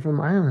have someone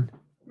from Ireland.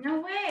 No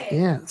way.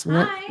 Yeah, so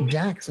hi.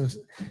 Jack, so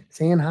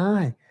saying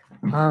hi.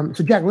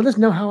 So Jack, let us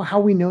know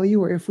how we know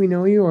you, or if we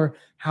know you, or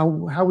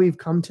how we've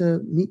come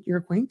to make your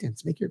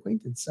acquaintance.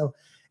 So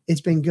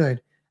it's been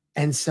good.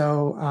 And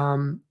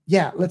so,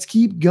 yeah, let's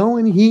keep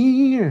going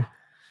here.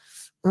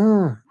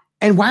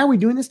 And why are we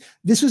doing this?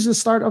 This was the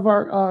start of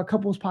our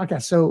couples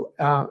podcast. So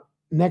over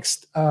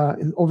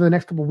the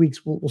next couple of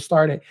weeks, we'll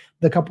start it.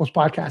 The couples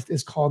podcast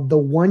is called The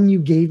One You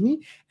Gave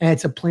Me. And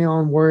it's a play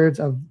on words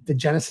of the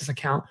Genesis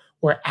account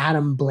where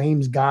Adam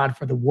blames God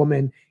for the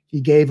woman he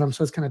gave him.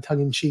 So it's kind of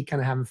tongue in cheek,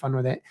 kind of having fun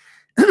with it.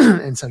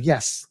 And so,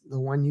 yes, the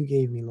one you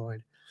gave me,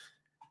 Lord.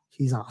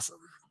 He's awesome.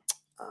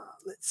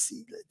 Let's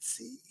see.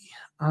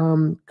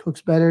 Cooks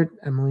better,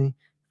 Emily,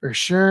 for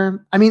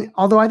sure. I mean,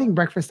 although I think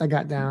breakfast I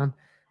got down.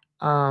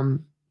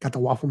 Got the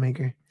waffle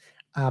maker.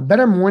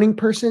 Better morning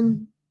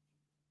person.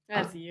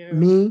 That's you.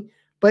 Me.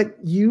 But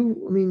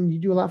you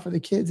do a lot for the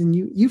kids, and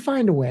you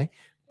find a way.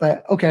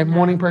 But okay,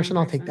 morning person,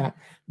 I'll take that.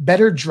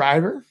 Better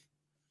driver.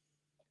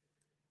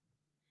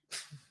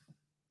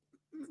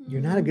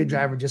 You're not a good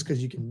driver just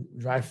because you can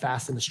drive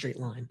fast in a straight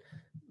line.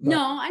 But no,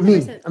 I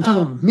never said. I'm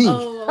talking about me.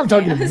 Oh, okay. I'm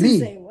talking about me.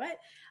 Say, what?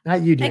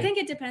 Not you, dude. I think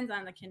it depends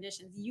on the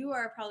conditions. You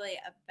are probably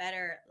a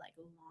better, like,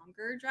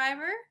 longer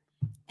driver,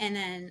 and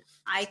then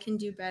I can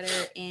do better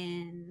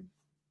in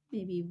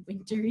maybe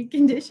wintry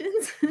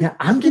conditions. Yeah,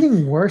 I'm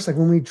getting worse. Like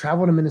when we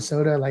travel to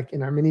Minnesota, like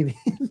in our minivan,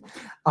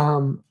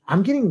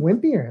 I'm getting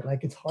wimpier.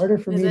 Like it's harder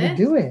for me to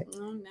do it.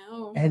 Oh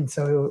no! And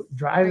so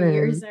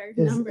driving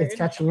it's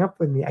catching up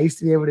with me. I used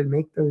to be able to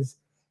make those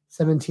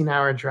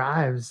 17-hour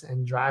drives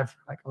and drive for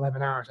like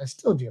 11 hours. I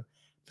still do.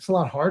 It's a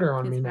lot harder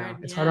on me now.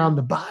 It's harder on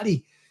the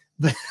body.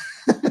 But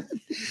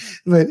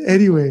But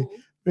anyway, Old.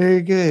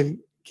 very good.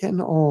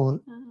 Getting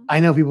old. Uh-huh. I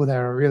know people that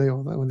are really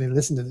old when they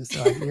listen to this.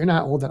 They're like, "You're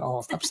not old at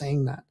all. Stop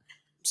saying that."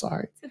 I'm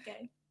sorry. It's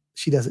okay.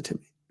 She does it to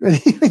me.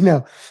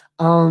 No.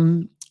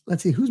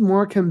 Let's see. Who's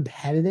more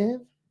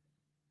competitive?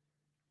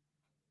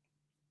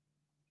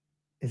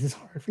 Is this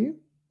hard for you?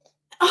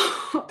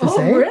 To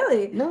say?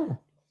 Really? No.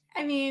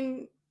 I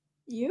mean,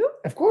 you?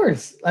 Of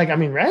course. Like, I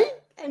mean, right?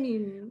 I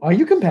mean, Are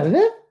you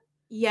competitive?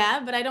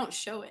 yeah, but I don't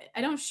show it.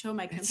 I don't show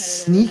my It's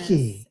competitiveness.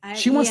 sneaky.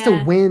 She wants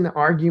to win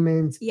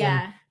arguments and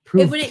Yeah.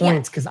 prove wouldn't-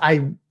 points because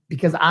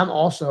I'm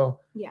also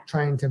Yeah.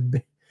 trying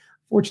to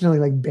fortunately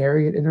like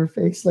bury it in her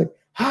face, like,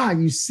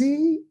 you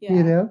see,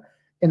 Yeah.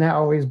 and I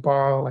always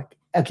borrow, like,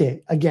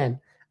 okay, again,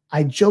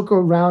 I joke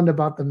around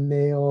about the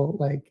male,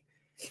 like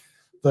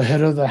the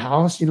head of the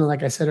house,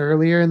 like I said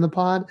earlier in the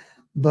pod,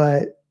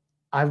 but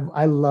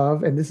I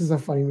love, and this is a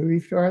funny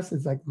movie for us,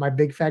 it's like My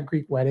Big Fat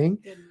Greek Wedding.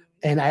 Good movie.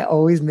 And I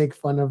always make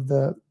fun of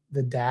the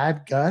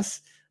dad,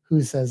 Gus,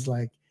 who says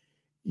like,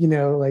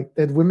 like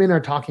the women are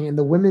talking and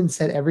the women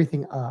set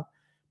everything up,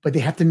 but they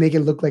have to make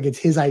it look like it's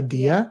his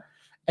idea.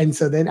 Yeah. And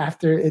so then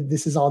after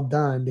this is all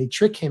done, they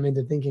trick him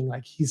into thinking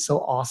like he's so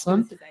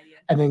awesome. His idea.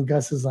 And then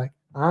Gus is like,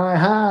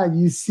 aha,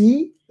 you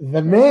see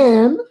the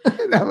man.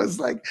 That was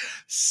like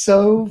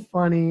so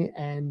funny.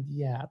 And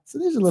yeah, so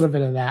there's a little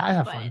bit of that. I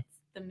have fun.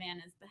 The man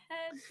is the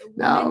head,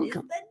 the No, woman is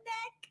come- the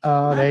neck.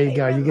 Oh, My there you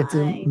go. You favorite get to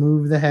line.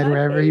 move the head My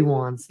wherever he favorite.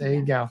 wants. There you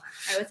Yeah. go. All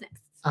right, what's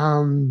next?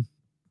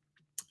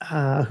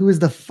 Who is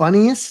the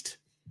funniest?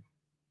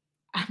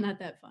 I'm not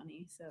that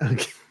funny, so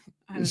Okay.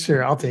 I don't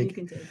Sure, know. I'll take You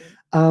can take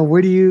it.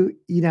 Where do you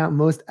eat out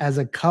most as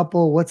a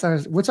couple? What's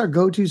our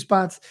go-to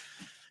spots?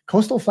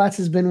 Coastal Flats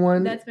has been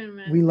one. That's been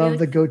my We love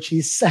the like, goat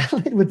cheese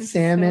salad with It's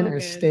salmon so or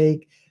good.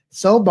 steak.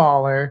 So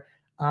baller.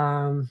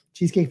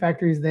 Cheesecake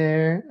Factory's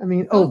there. I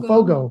mean,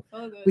 Fogo.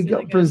 Fogo's We really go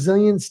good.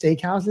 Brazilian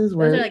steakhouses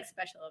where Those are like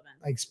special events.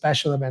 like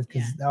special events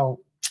because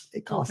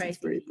it costs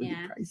pricey, pretty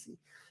yeah. pricey.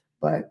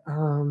 But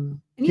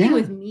Anything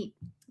with meat.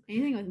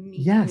 Anything with meat.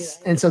 yes. we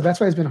like. And so that's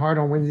why it's been hard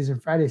on Wednesdays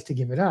and Fridays to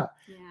give it up.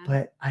 Yeah.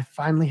 But I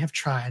finally have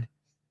tried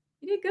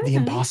You did good. the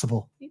honey.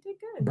 Impossible You did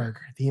good.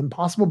 Burger, the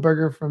Impossible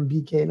Burger from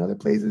BK and other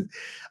places.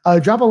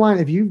 Drop a line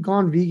if you've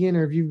gone vegan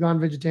or if you've gone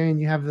vegetarian.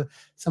 You have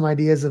some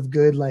ideas of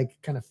good, like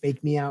kind of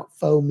fake me out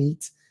faux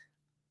meats.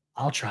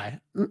 I'll try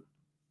it.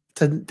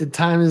 The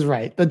time is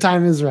right. The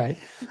time is right.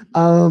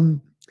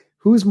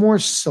 Who's more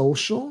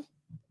social?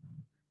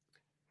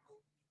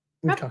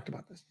 We talked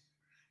about this.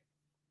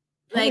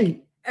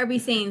 Like, are we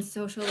saying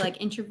social,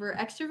 like introvert,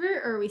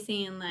 extrovert, or are we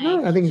saying like?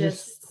 No, I think it's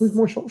just who's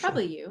more social.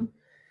 Probably you.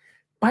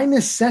 By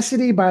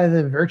necessity, by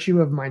the virtue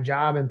of my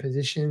job and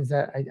positions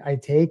that I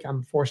take,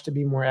 I'm forced to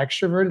be more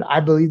extroverted. I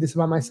believe this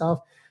about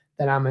myself,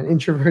 that I'm an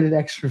introverted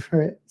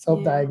extrovert,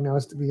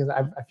 self-diagnosed, because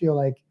I feel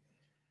like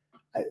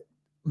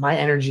my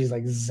energy is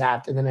like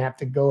zapped and then I have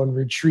to go and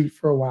retreat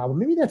for a while. But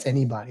maybe that's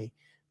anybody,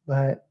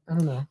 but I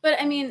don't know. But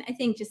I mean, I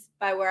think just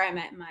by where I'm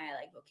at in my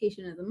like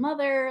vocation as a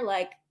mother,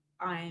 like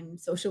I'm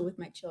social with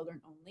my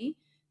children only.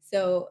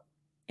 So,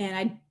 and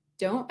I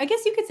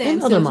guess you could say And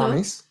I'm other social.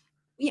 mommies.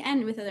 Yeah,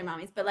 and with other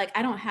mommies, but like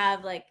I don't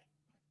have like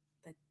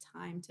the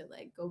time to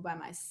like go by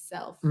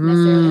myself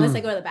necessarily unless I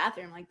go to the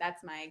bathroom. Like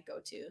that's my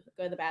go-to.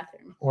 Go to the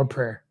bathroom. Or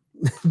prayer.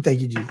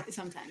 Thank you, Jesus.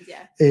 Sometimes,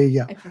 yeah. There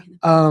you I pray in the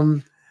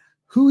go.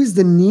 Who is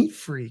the neat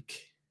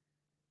freak?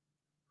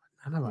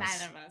 None of us.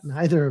 Neither of us.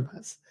 Neither of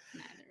us.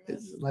 Neither of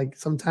It's us. like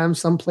sometimes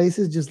some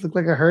places just look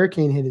like a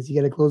hurricane hit us.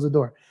 You got to close the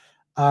door.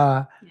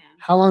 Yeah.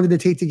 How long did it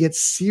take to get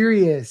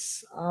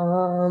serious?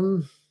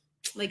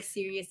 Like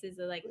serious is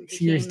it like Like became,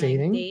 serious like,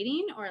 dating?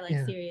 dating, or like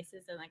Yeah. serious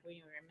is it like when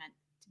you were meant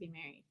to be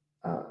married?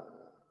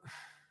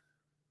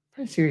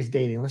 Pretty serious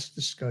dating. Let's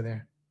just go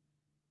there.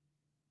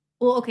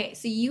 Well, okay.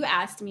 So you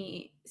asked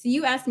me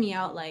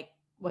out like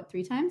what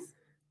 3 times?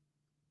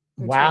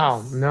 Or Wow.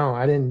 twice? No,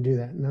 I didn't do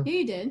that. No. Yeah,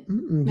 you did.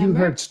 You Remember?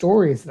 heard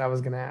stories that I was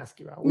going to ask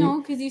you about.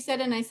 No, because you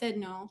said and I said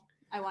no.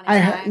 I wanted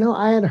I time.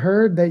 had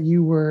heard that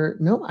you were.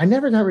 No, I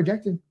never got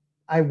rejected.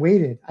 I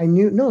waited. I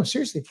knew. No,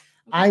 seriously.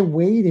 I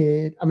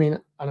waited. I mean,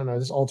 I don't know.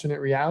 Is this alternate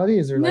reality?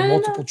 Is there like No,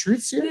 multiple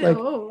truths here? No,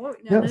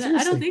 Like, no, I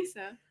seriously. don't think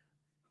so.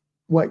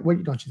 what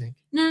don't you think?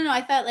 No.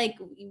 I thought like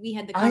we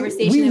had the We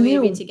conversation that we'd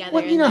knew. be together.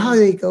 Well, you and know then- how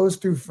it goes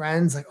through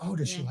friends. Like, oh,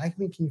 does she Yeah. like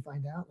me? Can you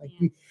find out? Like,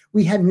 Yeah.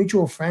 we had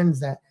mutual friends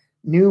that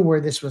knew where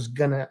this was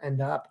gonna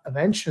end up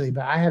eventually.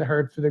 But I had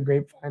heard through the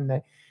grapevine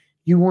that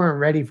you weren't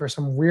ready for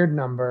some weird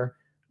number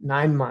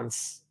 9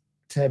 months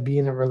to be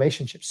in a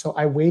relationship. So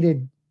I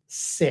waited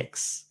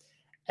 6,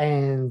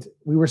 and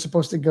we were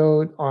supposed to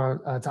go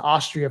on to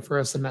Austria for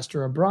a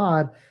semester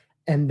abroad,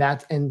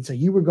 and so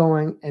you were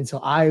going, and so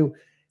I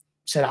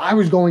said I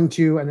was going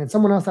to, and then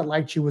someone else that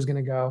liked you was going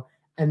to go,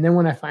 and then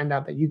when I find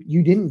out that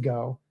you didn't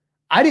go,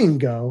 I didn't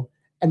go,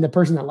 and the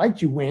person that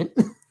liked you went,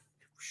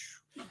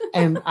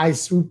 and I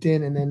swooped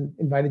in and then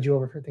invited you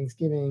over for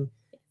Thanksgiving,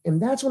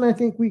 and that's when I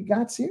think we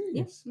got serious,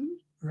 Yes. Mhm.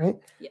 right?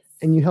 Yes.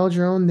 And you held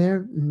your own there,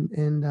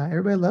 and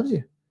everybody loves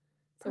you.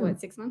 So what?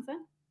 6 months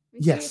then? We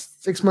Yes, serious?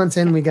 6 months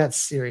in, Okay. we got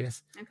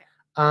serious.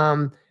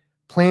 Okay.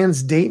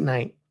 Plans date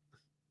night.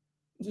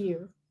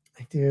 You.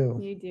 I do.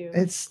 You do.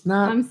 It's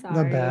not I'm the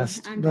sorry.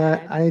 best, I'm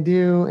but bad. I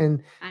do.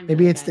 And I'm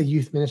maybe really it's the bad.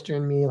 youth minister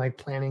in me, like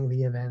planning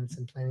the events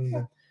and planning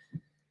the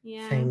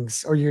Yeah.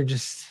 things, or you're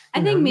just.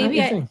 I think maybe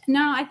not your thing.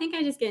 I think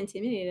I just get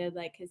intimidated,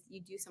 like, because you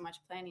do so much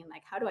planning.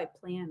 Like, how do I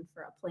plan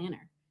for a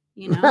planner?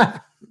 You know,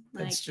 like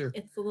That's true.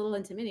 it's a little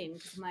intimidating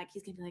because I'm like,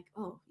 he's gonna be like,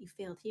 oh, you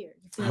failed here.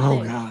 You failed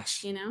Oh there.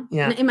 gosh. You know,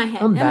 Yeah. in my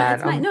head. I'm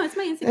bad. It's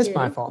my insecurity. It's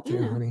my fault too,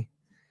 Yeah. honey.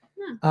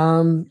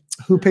 Yeah.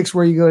 Who picks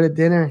where you go to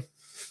dinner?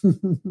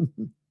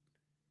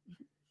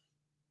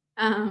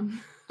 I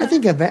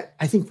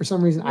think for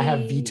some reason I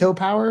have veto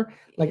power.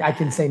 Like I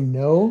can say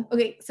no.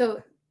 Okay,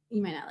 so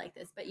you might not like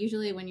this, but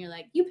usually when you're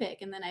like, you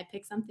pick, and then I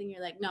pick something,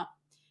 you're like, no,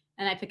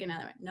 and I pick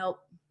another one, nope.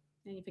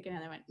 Then you pick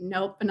another one,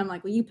 nope. And I'm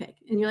like, well, you pick,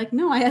 and you're like,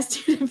 no, I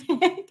asked you to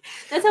pick.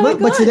 That's how it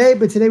goes.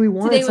 But today we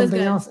wanted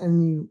something else,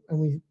 and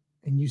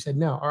you said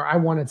no, or I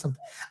wanted something.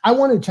 I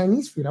wanted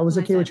Chinese food. I was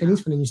okay with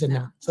Chinese food, and you said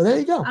no. So there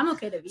you go. I'm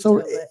okay to veto.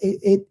 So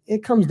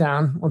it comes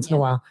down once in a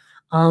while.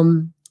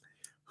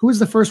 Who was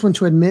the first one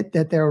to admit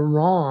that they're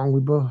wrong?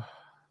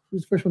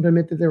 Who's the first one to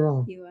admit that they're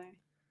wrong? You are.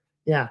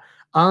 Yeah.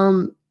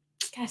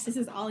 Gosh, this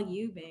is all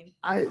you, babe.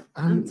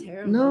 I'm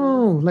terrible.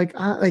 No,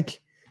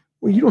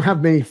 well, you don't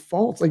have many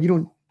faults. Like you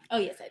don't. Oh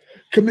yes, I do.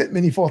 Commit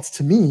many faults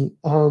to me.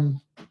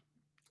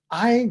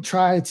 I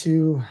try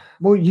to.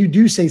 Well, you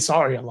do say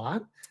sorry a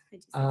lot. I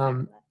do say sorry a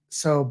lot.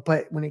 So,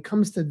 but when it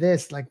comes to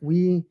this, like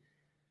we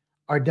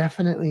are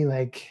definitely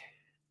like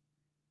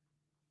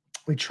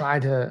we try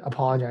to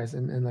apologize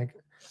and like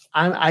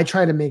I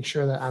try to make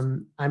sure that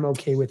I'm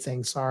okay with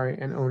saying sorry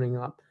and owning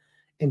up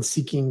and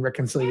seeking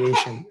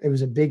reconciliation. It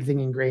was a big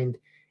thing ingrained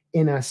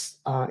in us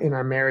in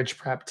our marriage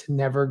prep to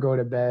never go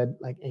to bed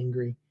like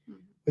angry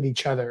with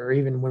each other, or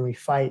even when we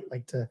fight,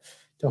 like to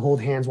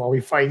hold hands while we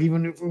fight,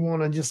 even if we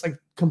want to just like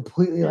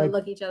completely like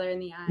look each other in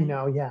the eye. You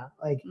know, yeah,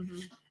 like.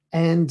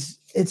 And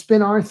it's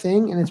been our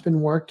thing, and it's been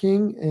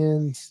working.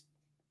 And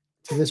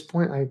to this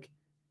point, like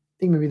I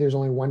think maybe there's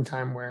only one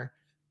time where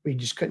we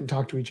just couldn't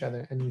talk to each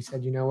other, and we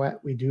said, you know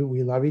what, we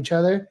love each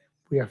other.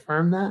 We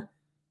affirm that,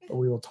 but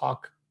we will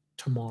talk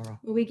tomorrow.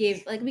 Well, we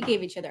gave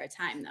each other a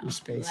time though.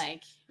 Space.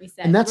 Like we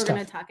said, and that's we're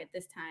going to talk at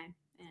this time.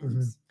 And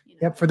you know.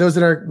 Yep. For those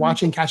that are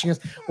watching, catching us,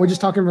 we're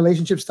just talking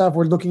relationship stuff.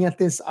 We're looking at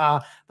this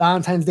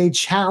Valentine's Day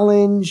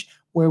challenge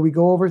where we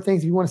go over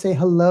things. If you want to say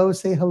hello,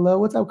 say hello.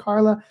 What's up,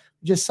 Carla?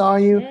 Just saw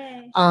you.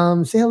 Hey.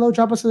 Say hello.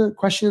 Drop us a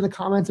question in the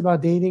comments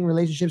about dating,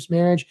 relationships,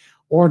 marriage,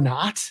 or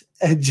not,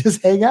 and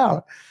just hang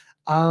out.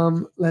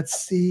 Let's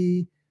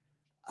see.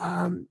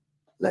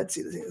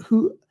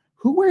 Who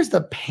wears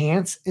the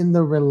pants in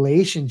the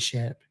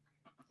relationship?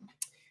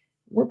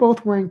 We're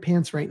both wearing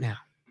pants right now.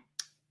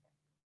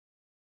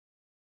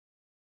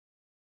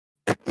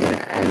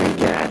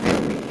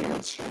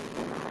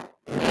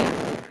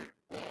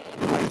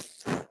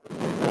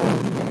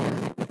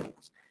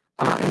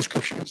 In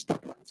scripture and stuff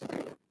like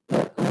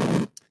that.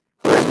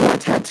 Who has more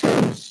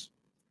tattoos?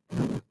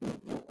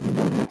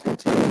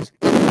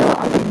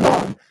 I would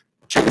love.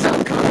 Check us out in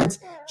the comments.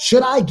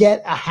 Should I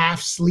get a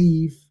half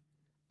sleeve?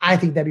 I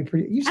think that'd be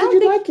pretty. You said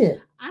you'd like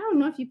it. I don't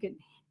know if you could.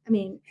 I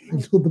mean,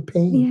 handle the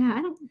pain. Yeah,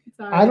 I don't.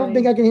 Sorry. I don't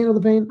think I can handle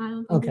the pain. I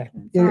don't think okay.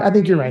 Yeah, I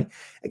think you're right.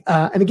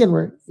 And again,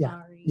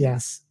 Sorry.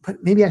 Yes,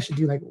 but maybe I should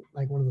do like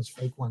one of those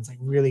fake ones, like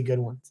really good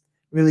ones,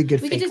 really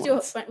good. We fake could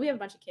just ones. we have a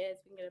bunch of kids.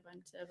 We can get a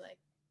bunch of like.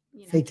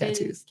 You know, fake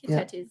tattoos.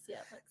 Tattoos. Yeah.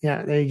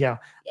 Yeah, there you go.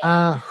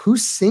 Yeah. Who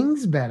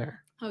sings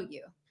better? Oh,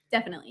 you.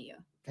 Definitely you.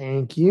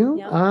 Thank you.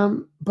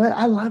 Yep. But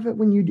I love it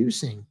when you do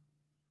sing.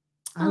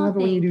 I love it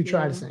when you do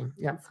try to you. sing.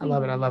 Yeah, I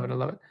love it. I love it. I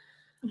love it.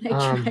 I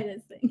try to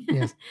sing.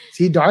 Yes.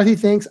 See, Dorothy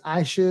thinks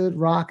I should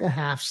rock a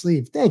half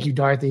sleeve. Thank you,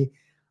 Dorothy.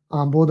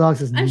 Bulldog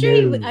says I'm sure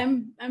he would.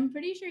 I'm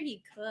pretty sure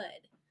he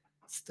could.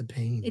 It's the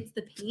pain. It's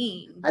the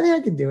pain. I think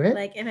I could do it.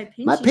 Like if I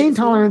pinch my pain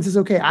tolerance is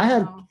okay.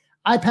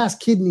 I passed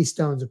kidney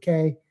stones.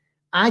 Okay.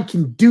 I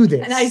can do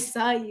this. And I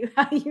saw you,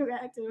 how you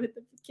reacted with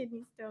the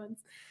kidney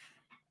stones.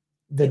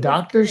 The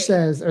doctor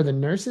says, or the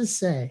nurses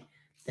say,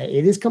 that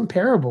it is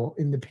comparable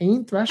in the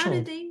pain threshold. How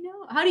did they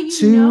know? How do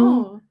you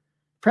know?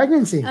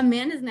 Pregnancy. A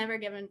man has never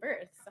given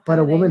birth. So but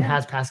a woman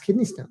has passed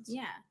kidney stones.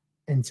 Yeah.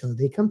 And so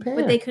they compare.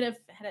 But they could have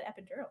had an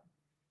epidural.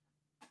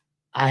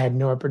 I had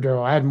no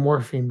epidural. I had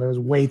morphine, but it was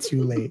way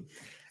too late.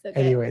 Okay.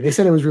 Anyway, they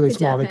said it was really Good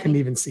small. job, they couldn't honey.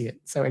 even see it.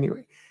 So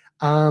anyway,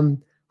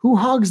 who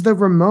hogs the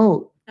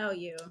remote? Oh,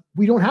 you.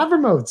 We don't have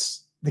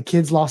remotes. The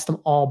kids lost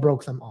them all,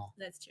 broke them all.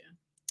 That's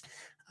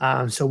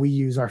true. So we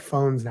use our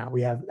phones now.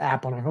 We have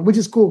app on our phone, which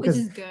is cool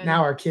because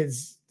now our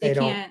kids they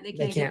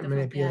can't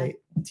manipulate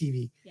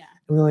TV. Yeah.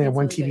 And we only have That's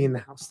one really TV good. in the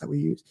house that we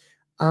use.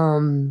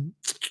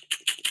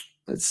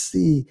 Let's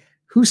see.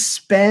 Who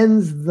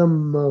spends the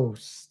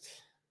most?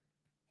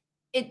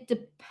 It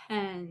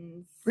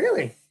depends.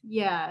 Really?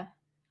 Yeah.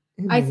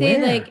 And I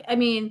say where?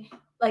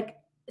 like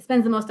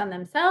spends the most on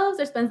themselves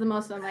or spends the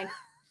most on like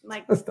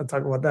Let's not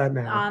talk about that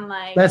now. on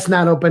like Let's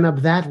not open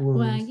up that wound.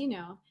 well, you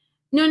know.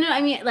 No,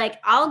 I mean like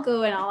I'll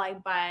go and I'll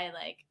like buy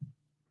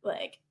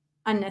like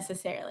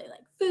unnecessarily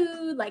like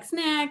food, like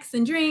snacks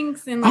and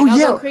drinks and like I'll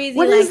go crazy.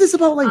 What like, is this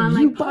about like on,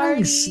 you like, buying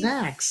parties?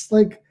 snacks?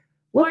 Like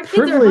What our kids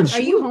privilege.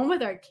 are you home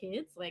with our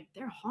kids? Like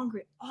they're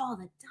hungry all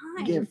the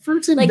time. Get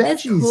fruits and like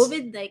veggies. this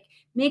COVID like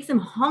makes them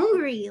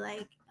hungry.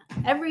 Like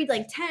every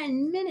like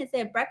 10 minutes they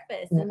have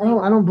breakfast. Yeah, And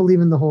I don't believe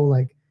in the whole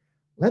like,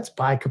 let's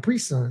buy Capri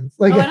Suns.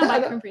 Like, I don't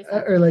buy Capri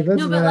Suns. or like, let's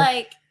no, buy, but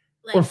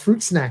like or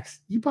fruit snacks.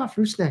 You bought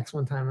fruit snacks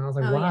one time, and I was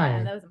like, why?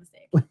 Yeah, that was a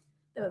mistake.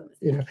 That was a mistake.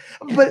 You know,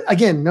 but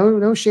again,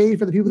 no shade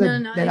for the people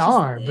that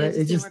are, but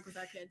it just work with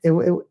our kids.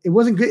 It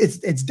wasn't good.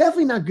 It's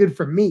definitely not good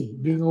for me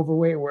being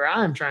overweight where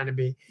I'm trying to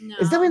be. No.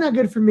 It's definitely not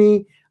good for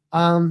me.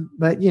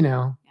 But you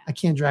know, I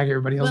can't drag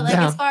everybody else But like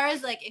down. as far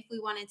as like if we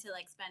wanted to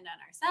like spend on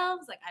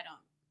ourselves, like I don't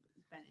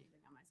spend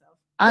anything on myself.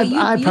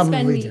 I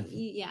probably do.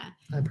 Yeah.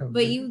 I probably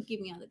But do. you give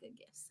me all the good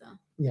gifts, so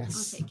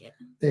Yes. I'll take it.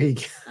 There you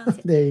go. I'll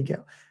take There you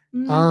go.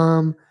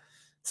 Mhm.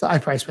 So I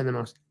probably spend the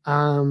most.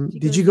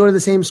 Did you go to the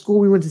same school?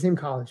 We went to the same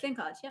college. Same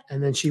college, yeah.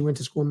 And then she went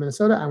to school in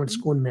Minnesota. I went to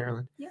school in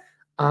Maryland. Yeah.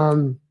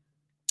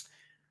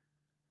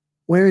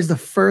 Where is the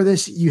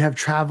furthest you have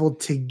traveled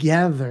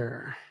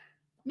together?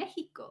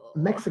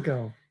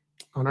 Mexico.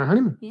 On our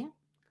honeymoon. Yeah.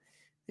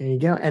 There you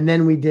go. And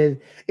then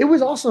it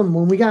was awesome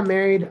when we got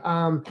married.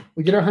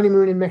 We did our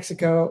honeymoon in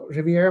Mexico,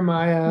 Riviera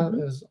Maya. It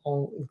was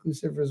all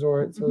inclusive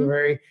resort. So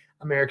very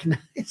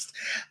Americanized.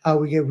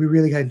 We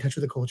really got in touch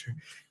with the culture.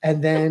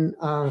 And then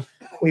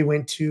we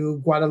went to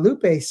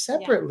Guadalupe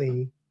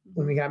separately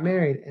when we got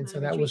married. And so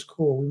that was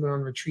cool. We went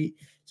on retreat.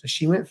 So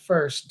she went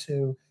first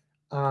to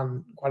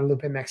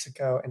Guadalupe,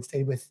 Mexico, and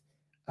stayed with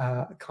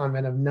a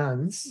convent of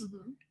nuns.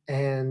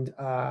 And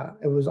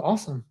it was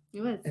awesome.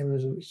 It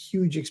was a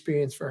huge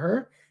experience for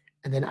her.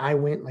 And then I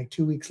went like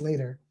 2 weeks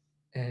later.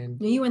 And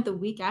no, you went the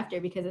week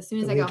after because as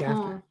soon as I got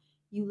home,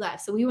 you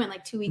left. So we went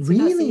like 2 weeks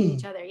without seeing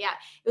each other. Yeah.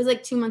 It was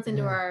like 2 months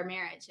into our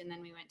marriage. And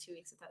then we went 2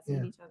 weeks without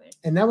seeing each other.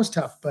 And that was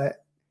tough,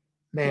 but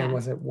man,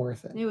 was it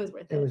worth it. It was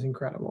worth it. It was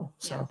incredible.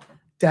 So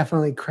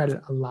definitely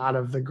credit a lot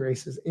of the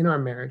graces in our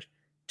marriage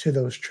to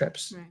those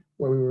trips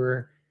where we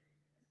were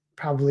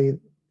probably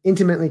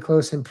intimately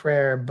close in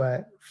prayer,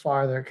 but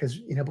farther because,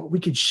 but we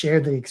could share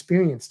the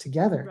experience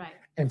together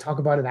and talk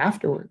about it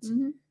afterwards.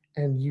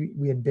 And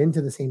we had been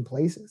to the same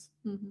places.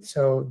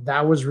 So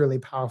that was really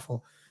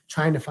powerful,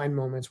 trying to find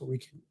moments where we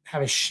could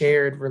have a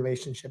shared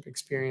relationship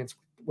experience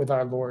with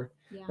our Lord.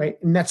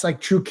 Right. And that's like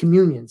true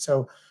communion.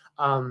 So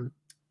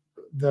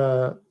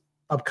the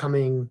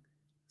upcoming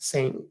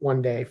saint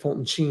one day,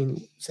 Fulton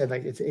Sheen, said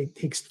like it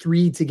takes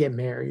 3 to get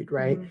married,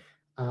 right?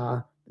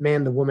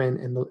 Man, the woman,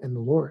 and the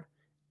Lord.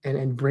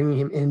 And bringing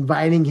him,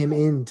 inviting him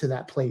into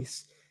that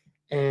place.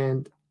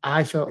 And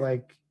I felt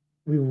like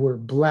we were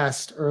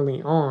blessed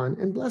early on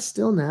and blessed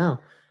still now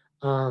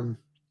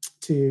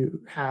to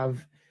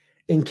have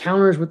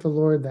encounters with the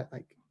Lord that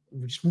like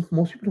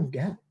most people don't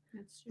get.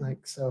 That's true.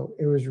 Like, so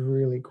it was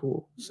really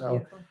cool. So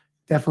Beautiful.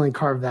 Definitely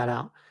carve that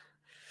out.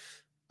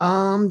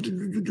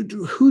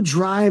 Who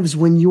drives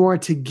when you are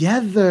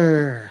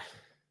together?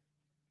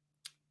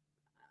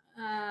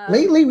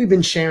 Lately, we've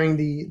been sharing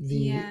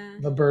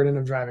the burden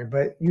of driving,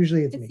 but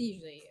usually it's me.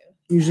 Usually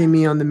you. Usually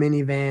me on the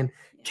minivan.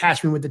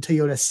 Catch me with the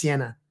Toyota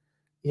Sienna,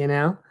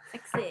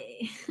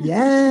 Sexy.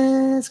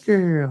 Yes,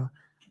 girl.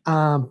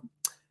 And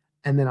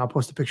then I'll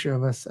post a picture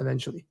of us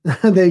eventually.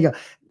 There you go.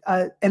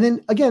 And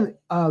then again,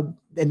 and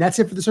that's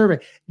it for the survey.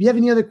 If you have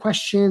any other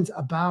questions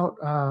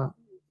about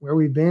where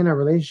we've been, our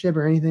relationship,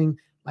 or anything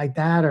like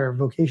that, or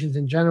vocations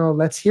in general,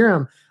 let's hear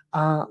them.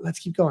 Let's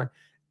keep going.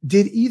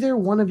 Did either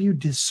one of you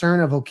discern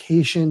a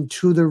vocation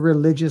to the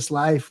religious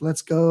life?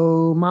 Let's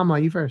go, Mama,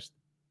 you first.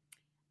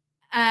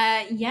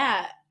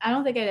 Yeah, I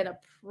don't think I did a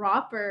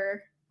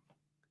proper.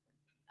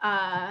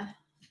 I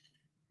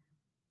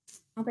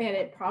don't think I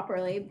did it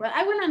properly, but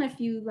I went on a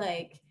few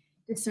like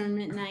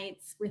discernment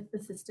nights with the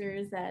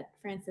sisters at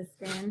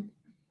Franciscan,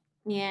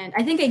 and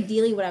I think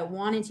ideally what I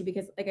wanted to,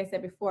 because like I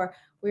said before,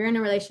 we were in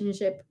a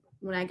relationship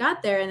when I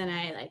got there, and then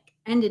I like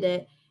ended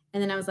it.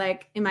 And then I was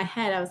like, in my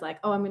head, I was like,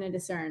 oh, I'm going to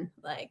discern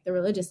like the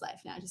religious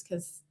life now, just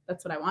because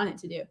that's what I wanted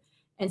to do.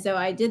 And so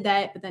I did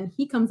that. But then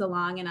he comes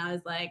along and I was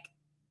like,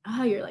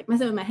 oh, you're like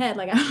messing with my head.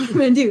 Like, I don't know what I'm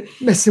going to do.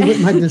 Messing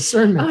with my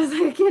discernment. I was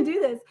like, I can't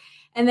do this.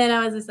 And then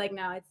I was just like,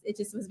 no, it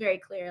just was very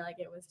clear. Like,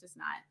 it was just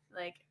not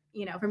like,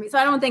 for me. So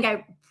I don't think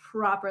I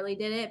properly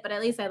did it, but at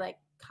least I like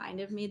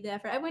kind of made the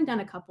effort. I went down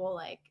a couple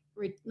like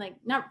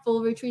not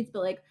full retreats,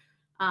 but like,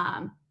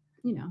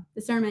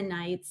 discernment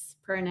nights,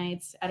 prayer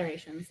nights,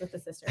 adorations with the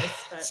sisters.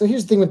 But, so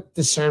here's the thing with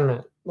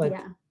discernment. Like,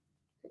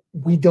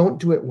 we don't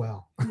do it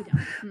well.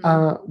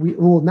 We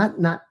don't.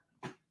 Not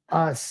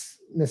us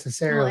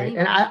necessarily.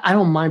 And I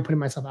don't mind putting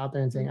myself out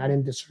there and saying I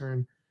didn't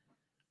discern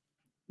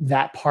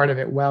that part of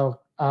it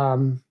well.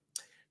 From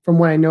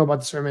what I know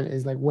about discernment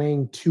is like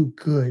weighing two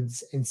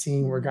goods and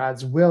seeing where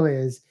God's will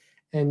is.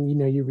 And,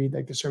 you read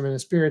like discernment of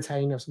spirits, how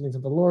you know something's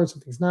of the Lord,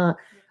 something's not.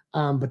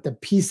 But the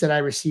peace that I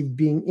received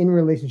being in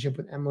relationship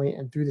with Emily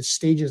and through the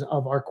stages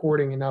of our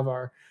courting and of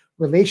our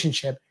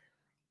relationship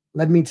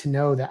led me to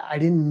know that I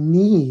didn't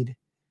need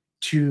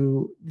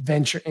to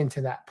venture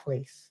into that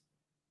place.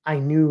 I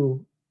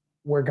knew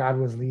where God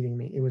was leading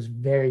me. It was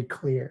very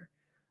clear.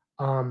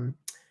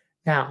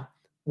 Now,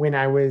 when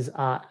I was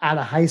out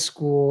of high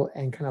school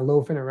and kind of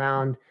loafing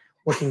around,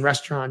 working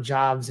restaurant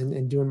jobs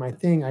and doing my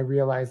thing, I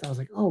realized I was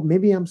like, oh,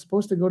 maybe I'm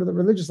supposed to go to the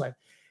religious life.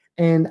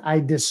 And I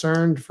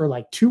discerned for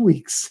like 2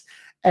 weeks.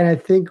 And I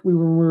think when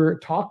we were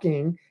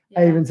talking,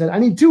 I even said, I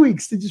need 2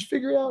 weeks to just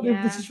figure out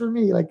if this is for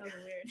me. Like, that was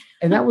weird.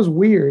 and that was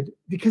weird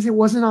because it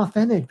wasn't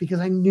authentic, because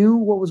I knew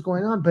what was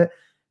going on. But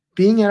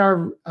being at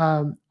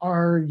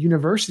our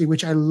university,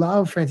 which I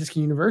love,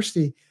 Franciscan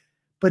University,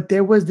 but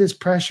there was this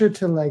pressure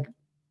to like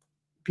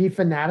be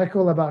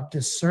fanatical about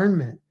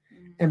discernment.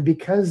 And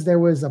because there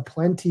was a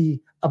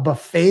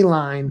buffet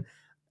line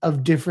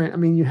of different, I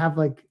mean, you have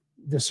like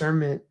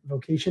discernment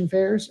vocation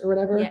fairs or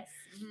whatever, Yes.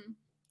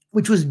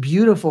 which was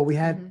beautiful. We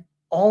had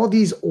all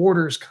these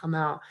orders come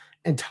out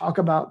and talk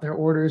about their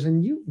orders,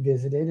 and you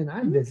visited and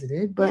I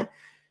visited, but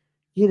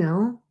you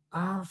know,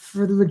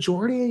 for the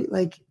majority,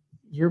 like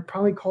you're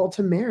probably called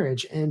to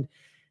marriage.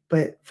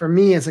 But for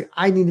me, it's like,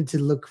 I needed to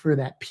look for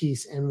that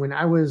peace. And when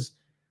I was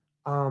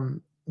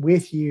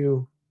with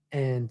you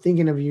and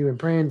thinking of you and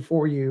praying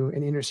for you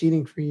and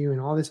interceding for you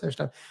and all this other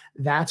stuff,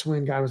 that's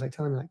when God was like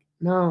telling me like,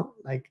 no,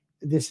 like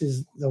this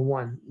is the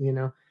one, you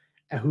know,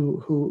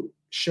 who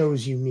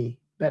shows you me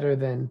better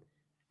than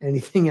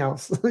anything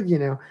else, you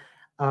know,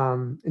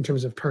 in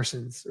terms of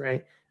persons.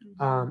 Right.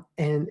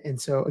 And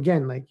so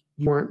again, like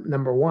you weren't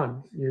number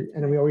one,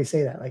 and we always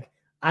say that, like,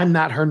 I'm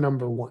not her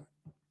number one,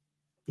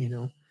 you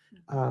know,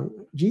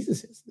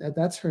 Jesus is,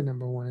 that's her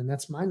number one. And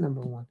that's my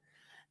number one.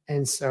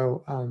 And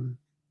so,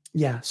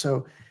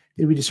 so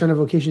did we discern a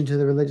vocation to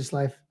the religious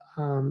life?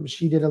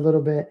 She did a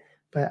little bit,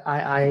 but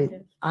I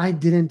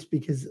didn't,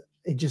 because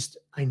it just,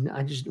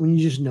 I just, when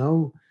you just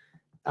know,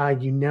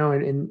 you know,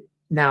 and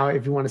now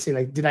if you want to say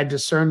like, did I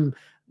discern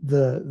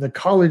the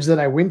college that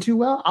I went to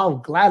well? I'll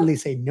gladly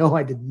say, no,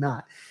 I did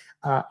not.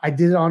 I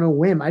did it on a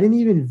whim. I didn't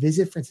even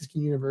visit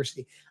Franciscan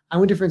University. I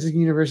went to Franciscan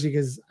University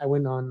because I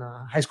went on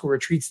high school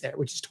retreats there,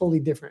 which is totally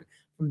different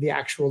from the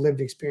actual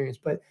lived experience.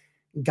 But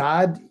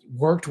God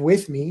worked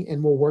with me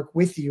and will work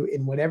with you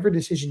in whatever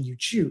decision you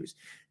choose.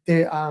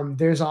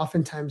 There's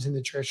oftentimes in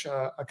the church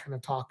a kind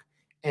of talk,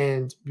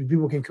 and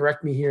people can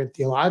correct me here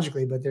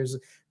theologically, but there's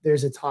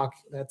a talk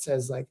that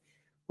says like,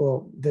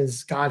 well,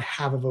 does God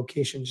have a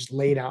vocation just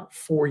laid out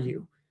for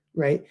you,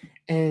 right?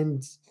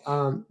 And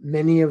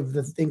many of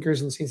the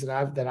thinkers and saints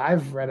that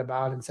I've read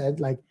about and said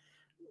like,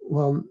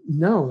 well,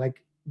 no,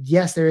 like,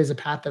 yes, there is a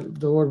path that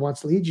the Lord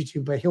wants to lead you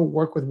to, but he'll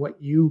work with what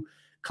you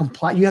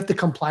comply. You have to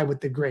comply with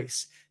the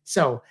grace.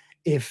 So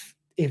if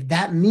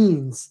that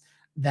means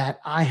that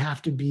I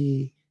have to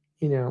be,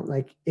 you know,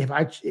 like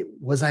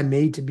was I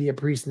made to be a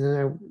priest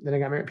and then I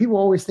got married? People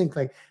always think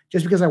like,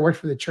 just because I worked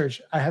for the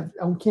church, I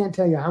can't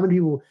tell you how many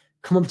people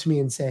come up to me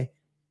and say,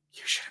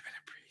 you should have been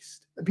a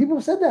priest. People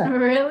have said that.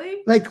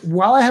 Really? Like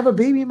while I have a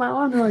baby in my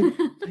arm, they're like,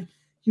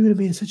 you would have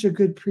been such a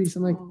good priest.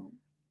 I'm like,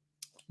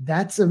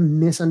 that's a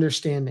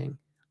misunderstanding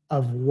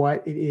of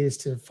what it is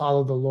to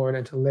follow the Lord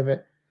and to live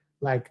it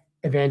like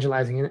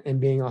evangelizing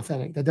and being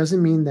authentic. That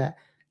doesn't mean that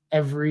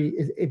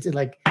it's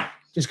like,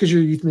 just because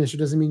you're a youth minister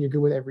doesn't mean you're good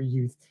with every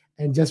youth.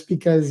 And just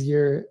because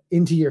you're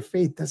into your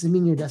faith doesn't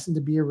mean you're destined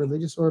to be a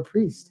religious or a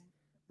priest,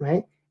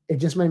 right? It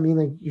just might mean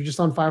like you're just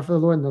on fire for the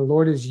Lord and the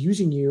Lord is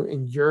using you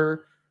in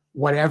your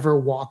whatever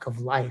walk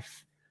of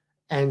life.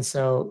 And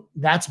so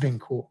that's been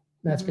cool.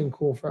 That's been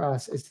cool for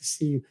us, is to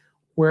see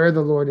where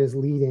the Lord is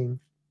leading.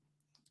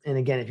 And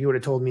again, if you would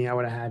have told me I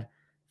would have had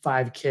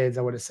 5 kids,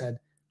 I would have said,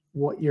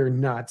 what, you're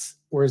nuts.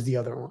 Where's the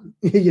other one?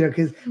 You know,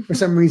 because for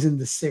some reason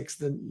the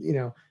 6th, you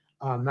know,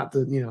 not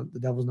the, you know, the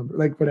devil's number,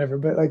 like whatever.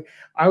 But like,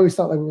 I always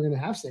thought like we were going to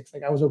have 6.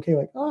 Like I was okay.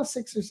 Like,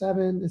 6 or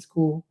 7, it's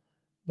cool.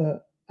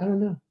 But I don't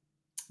know.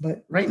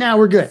 But right now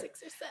we're good.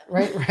 6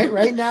 or 7.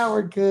 Right now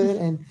we're good.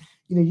 And,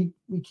 you know,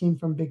 we came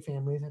from big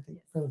families, I think,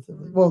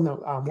 relatively. Well,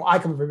 no, I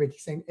come from a big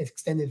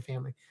extended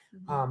family.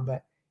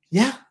 But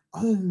yeah,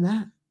 other than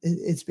that,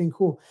 it's been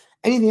cool.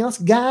 Anything else,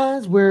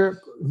 guys?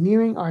 We're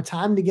nearing our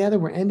time together.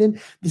 We're ending.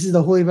 This is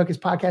the Holy Ruckus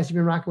podcast. You've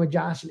been rocking with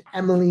Josh and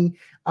Emily.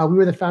 We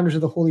were the founders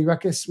of the Holy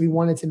Ruckus. We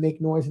wanted to make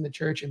noise in the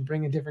church and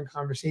bring a different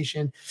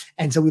conversation.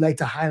 And so we like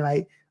to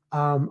highlight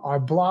our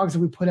blogs that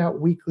we put out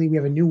weekly. We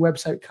have a new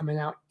website coming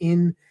out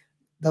in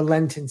the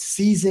Lenten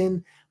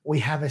season. We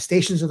have a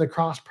Stations of the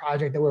Cross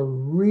project that we're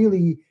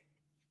really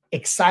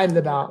excited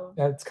about.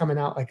 That's coming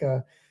out like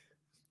I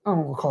don't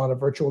know, we'll call it a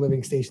virtual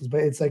living stations,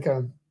 but it's like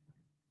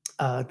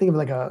think of it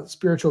like a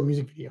spiritual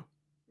music video,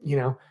 you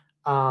know,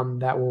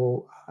 that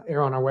will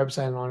air on our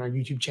website and on our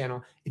YouTube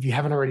channel. If you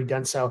haven't already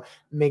done so,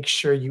 make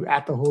sure you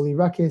at the Holy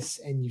Ruckus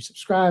and you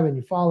subscribe and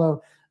you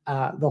follow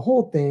the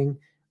whole thing.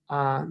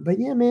 But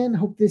yeah, man,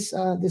 hope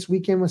this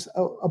weekend was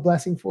a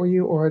blessing for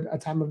you, or a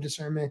time of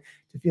discernment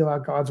to feel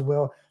out God's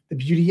will. The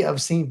beauty of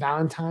St.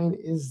 Valentine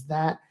is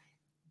that,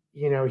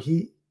 you know,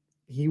 he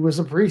was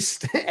a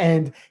priest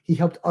and he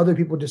helped other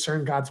people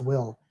discern God's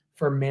will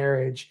for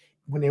marriage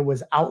when it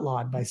was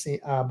outlawed by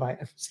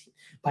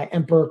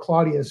Emperor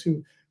Claudius,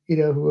 who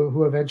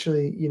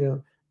eventually, you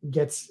know,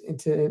 gets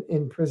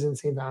in prison,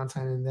 St.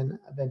 Valentine, and then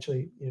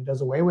eventually, you know,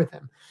 does away with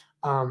him.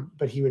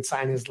 But he would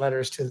sign his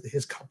letters to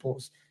his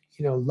couples,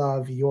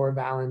 love your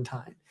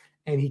Valentine.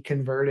 And he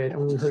converted,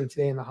 and we heard it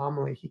today in the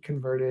homily, he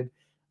converted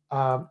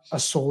a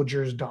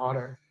soldier's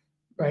daughter,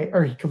 right?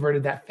 Or he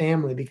converted that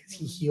family because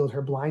he healed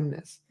her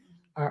blindness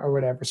or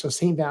whatever. So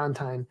St.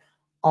 Valentine,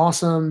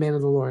 awesome man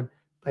of the Lord.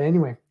 But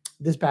anyway,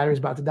 this battery is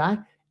about to die.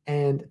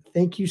 And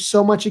thank you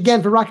so much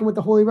again for rocking with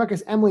the Holy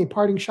Ruckus. Emily,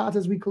 parting shots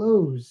as we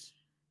close.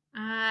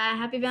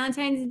 Happy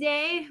Valentine's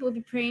Day. We'll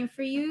be praying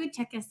for you.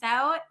 Check us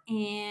out,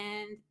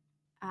 and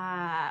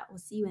we'll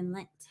see you in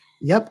Lent.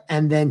 Yep.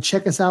 And then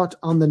check us out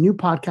on the new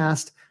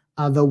podcast,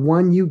 The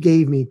One You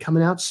Gave Me,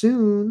 coming out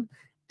soon.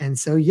 And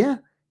so, yeah,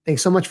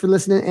 thanks so much for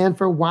listening and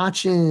for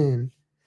watching.